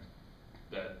incorrect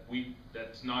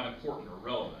that's not important or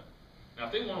relevant. Now,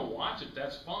 if they want to watch it,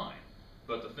 that's fine.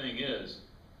 But the thing is,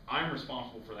 I'm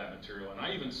responsible for that material, and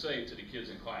I even say to the kids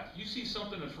in class, you see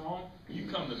something that's wrong, you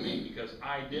come to me because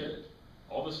I did it.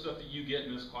 All the stuff that you get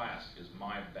in this class is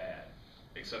my bad,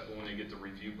 except for when they get the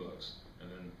review books.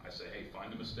 And then I say, hey,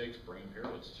 find the mistakes, bring them here,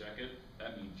 let's check it.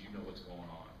 That means you know what's going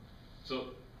on.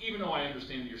 So even though I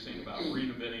understand that you're saying about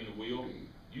reinventing the wheel,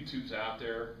 YouTube's out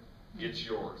there, it's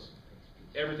yours.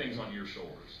 Everything's on your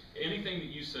shoulders. Anything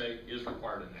that you say is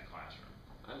required in that classroom.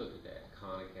 I looked at that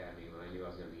Khan Academy when I knew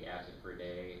I was going to be absent for a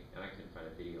day, and I couldn't find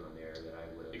a video on there that I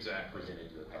would have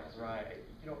presented to a classroom. Right.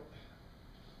 You know,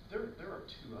 there are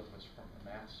two of us from a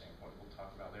math standpoint we'll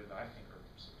talk about later that I think are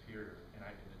superior, and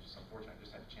it's just unfortunate I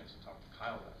just had a chance to talk to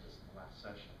Kyle about this in the last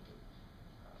session. But,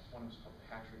 one was called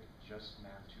Patrick Just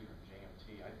Math Tutor,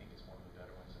 JMT. I think it's one of the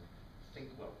better ones, and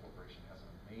ThinkWell Corporation has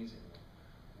an amazing one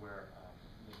where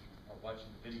when you are watching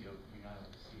the video, you not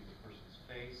only see the person's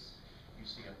face, you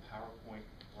see a PowerPoint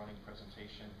running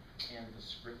presentation and the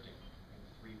scripting in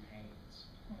 3 panes,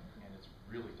 and it's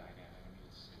really dynamic. I mean,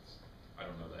 it's I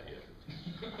don't know that yet.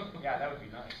 yeah, that would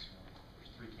be nice.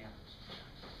 There's 3 cameras.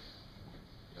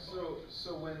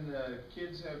 So when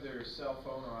kids have their cell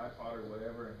phone or iPod or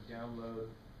whatever and download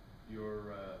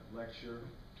your lecture,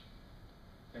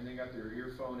 and they got their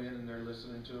earphone in and they're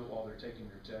listening to it while they're taking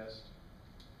their test.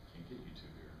 Can't get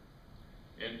YouTube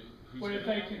here. And who's What if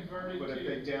gonna- they convert it But if to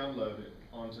they download it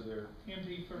onto their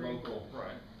MP3? local.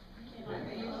 Right.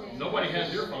 Nobody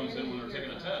has earphones in when they're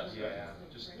taking a test. Yeah,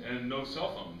 just And no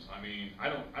cell phones. I mean, I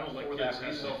don't let For kids that have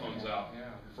reason. cell phones out. Yeah.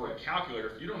 For a calculator,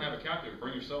 if you don't have a calculator,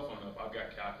 bring your cell phone up. I've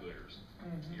got calculators.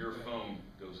 Mhm. Your phone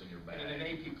goes in your bag. And in an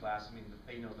AP class, I mean,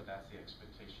 they know that that's the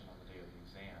expectation on the day of the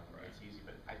exam. Right. It's easy,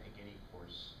 but I think any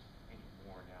course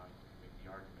anymore now, you can make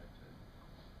the argument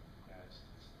that, yeah, it's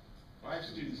I have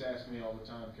students ask me all the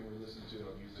time, can we listen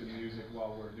to music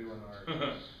while we're doing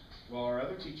while our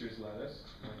other teachers let us?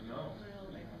 I'm like, no.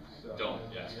 So- Don't,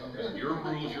 yes. Your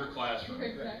rules, your classroom,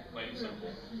 plain and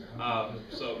simple.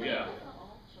 So, yeah.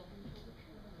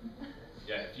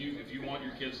 Yeah, if you want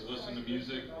your kids to listen to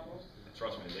music,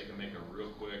 trust me, they can make a real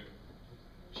quick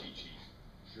cheat sheet.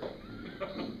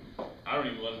 I don't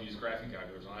even let them use graphic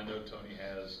calculators. I know Tony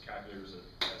has calculators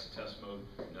that has test mode.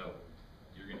 No,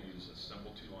 you're going to use a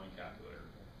simple 2-line calculator.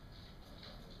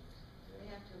 They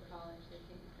have to college, they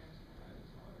take it.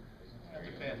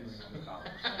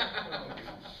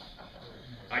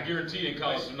 I guarantee in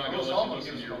college they're not gonna let you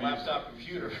listen to your a music. laptop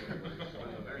computer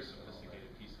with a very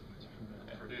sophisticated piece of material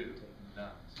at Purdue.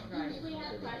 No. If we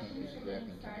have questions for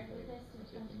getting started with this, we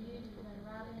come to you, we go to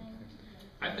Robin.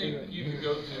 I think you can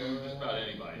go to just about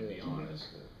anybody, to be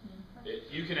honest.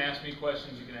 You can ask me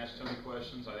questions, you can ask Tony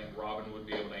questions. I think Robin would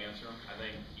be able to answer them. I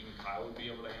think even Kyle would be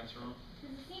able to answer them.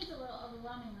 Because it seems a little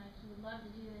overwhelming, like you would love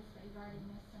to do this, but you've already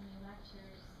missed so many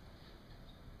lectures,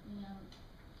 you know,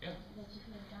 Yeah. that you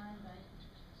could have done, but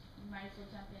you might as well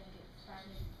jump in and get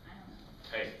started, I don't know.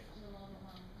 Hey. It's a little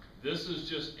overwhelming. This is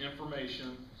just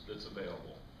information that's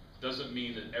available. Doesn't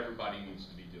mean that everybody needs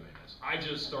to be doing this. I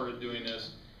just started doing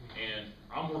this, and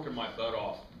I'm working my butt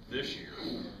off this year.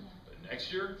 But next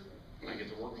year, I get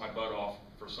to work my butt off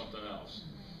for something else.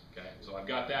 Okay, so I've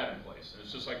got that in place. And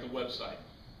it's just like the website.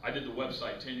 I did the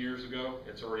website 10 years ago.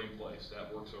 It's already in place.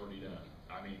 That work's already done.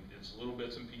 I mean, it's little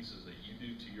bits and pieces that you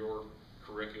do to your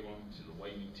curriculum, to the way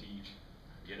you teach.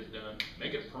 Get it done.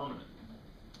 Make it permanent.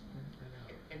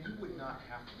 And you would not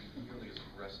have to be nearly as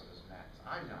aggressive as Matt.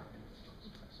 I'm not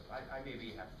aggressive. I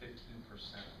maybe have 15%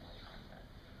 of my content.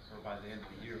 Or by the end of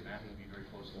the year, Matt will be very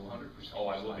close to 100%. Oh,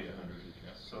 I will be 100.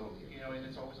 Yes. So, you know, and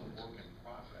it's always a work in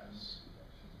progress.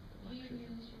 Do you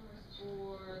use yours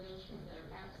for those kids that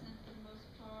are absent for the most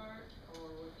part,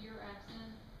 or if you're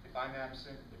absent? If I'm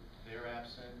absent, if they're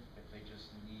absent, if they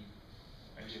just need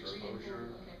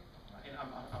exposure. Okay. And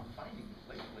I'm finding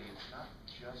lately, it's not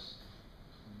just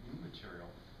new material.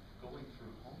 Going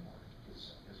through homework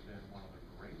has been one of the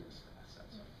greatest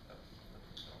assets of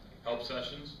Help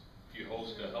sessions. If you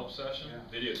host a help session, Yeah.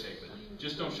 videotape it.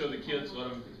 Just don't show the kids, let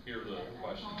them hear the At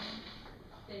questions. home,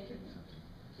 they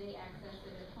access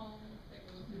it at home, they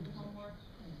go through the homework.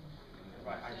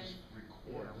 Right, I just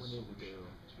record the solution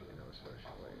to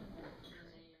it.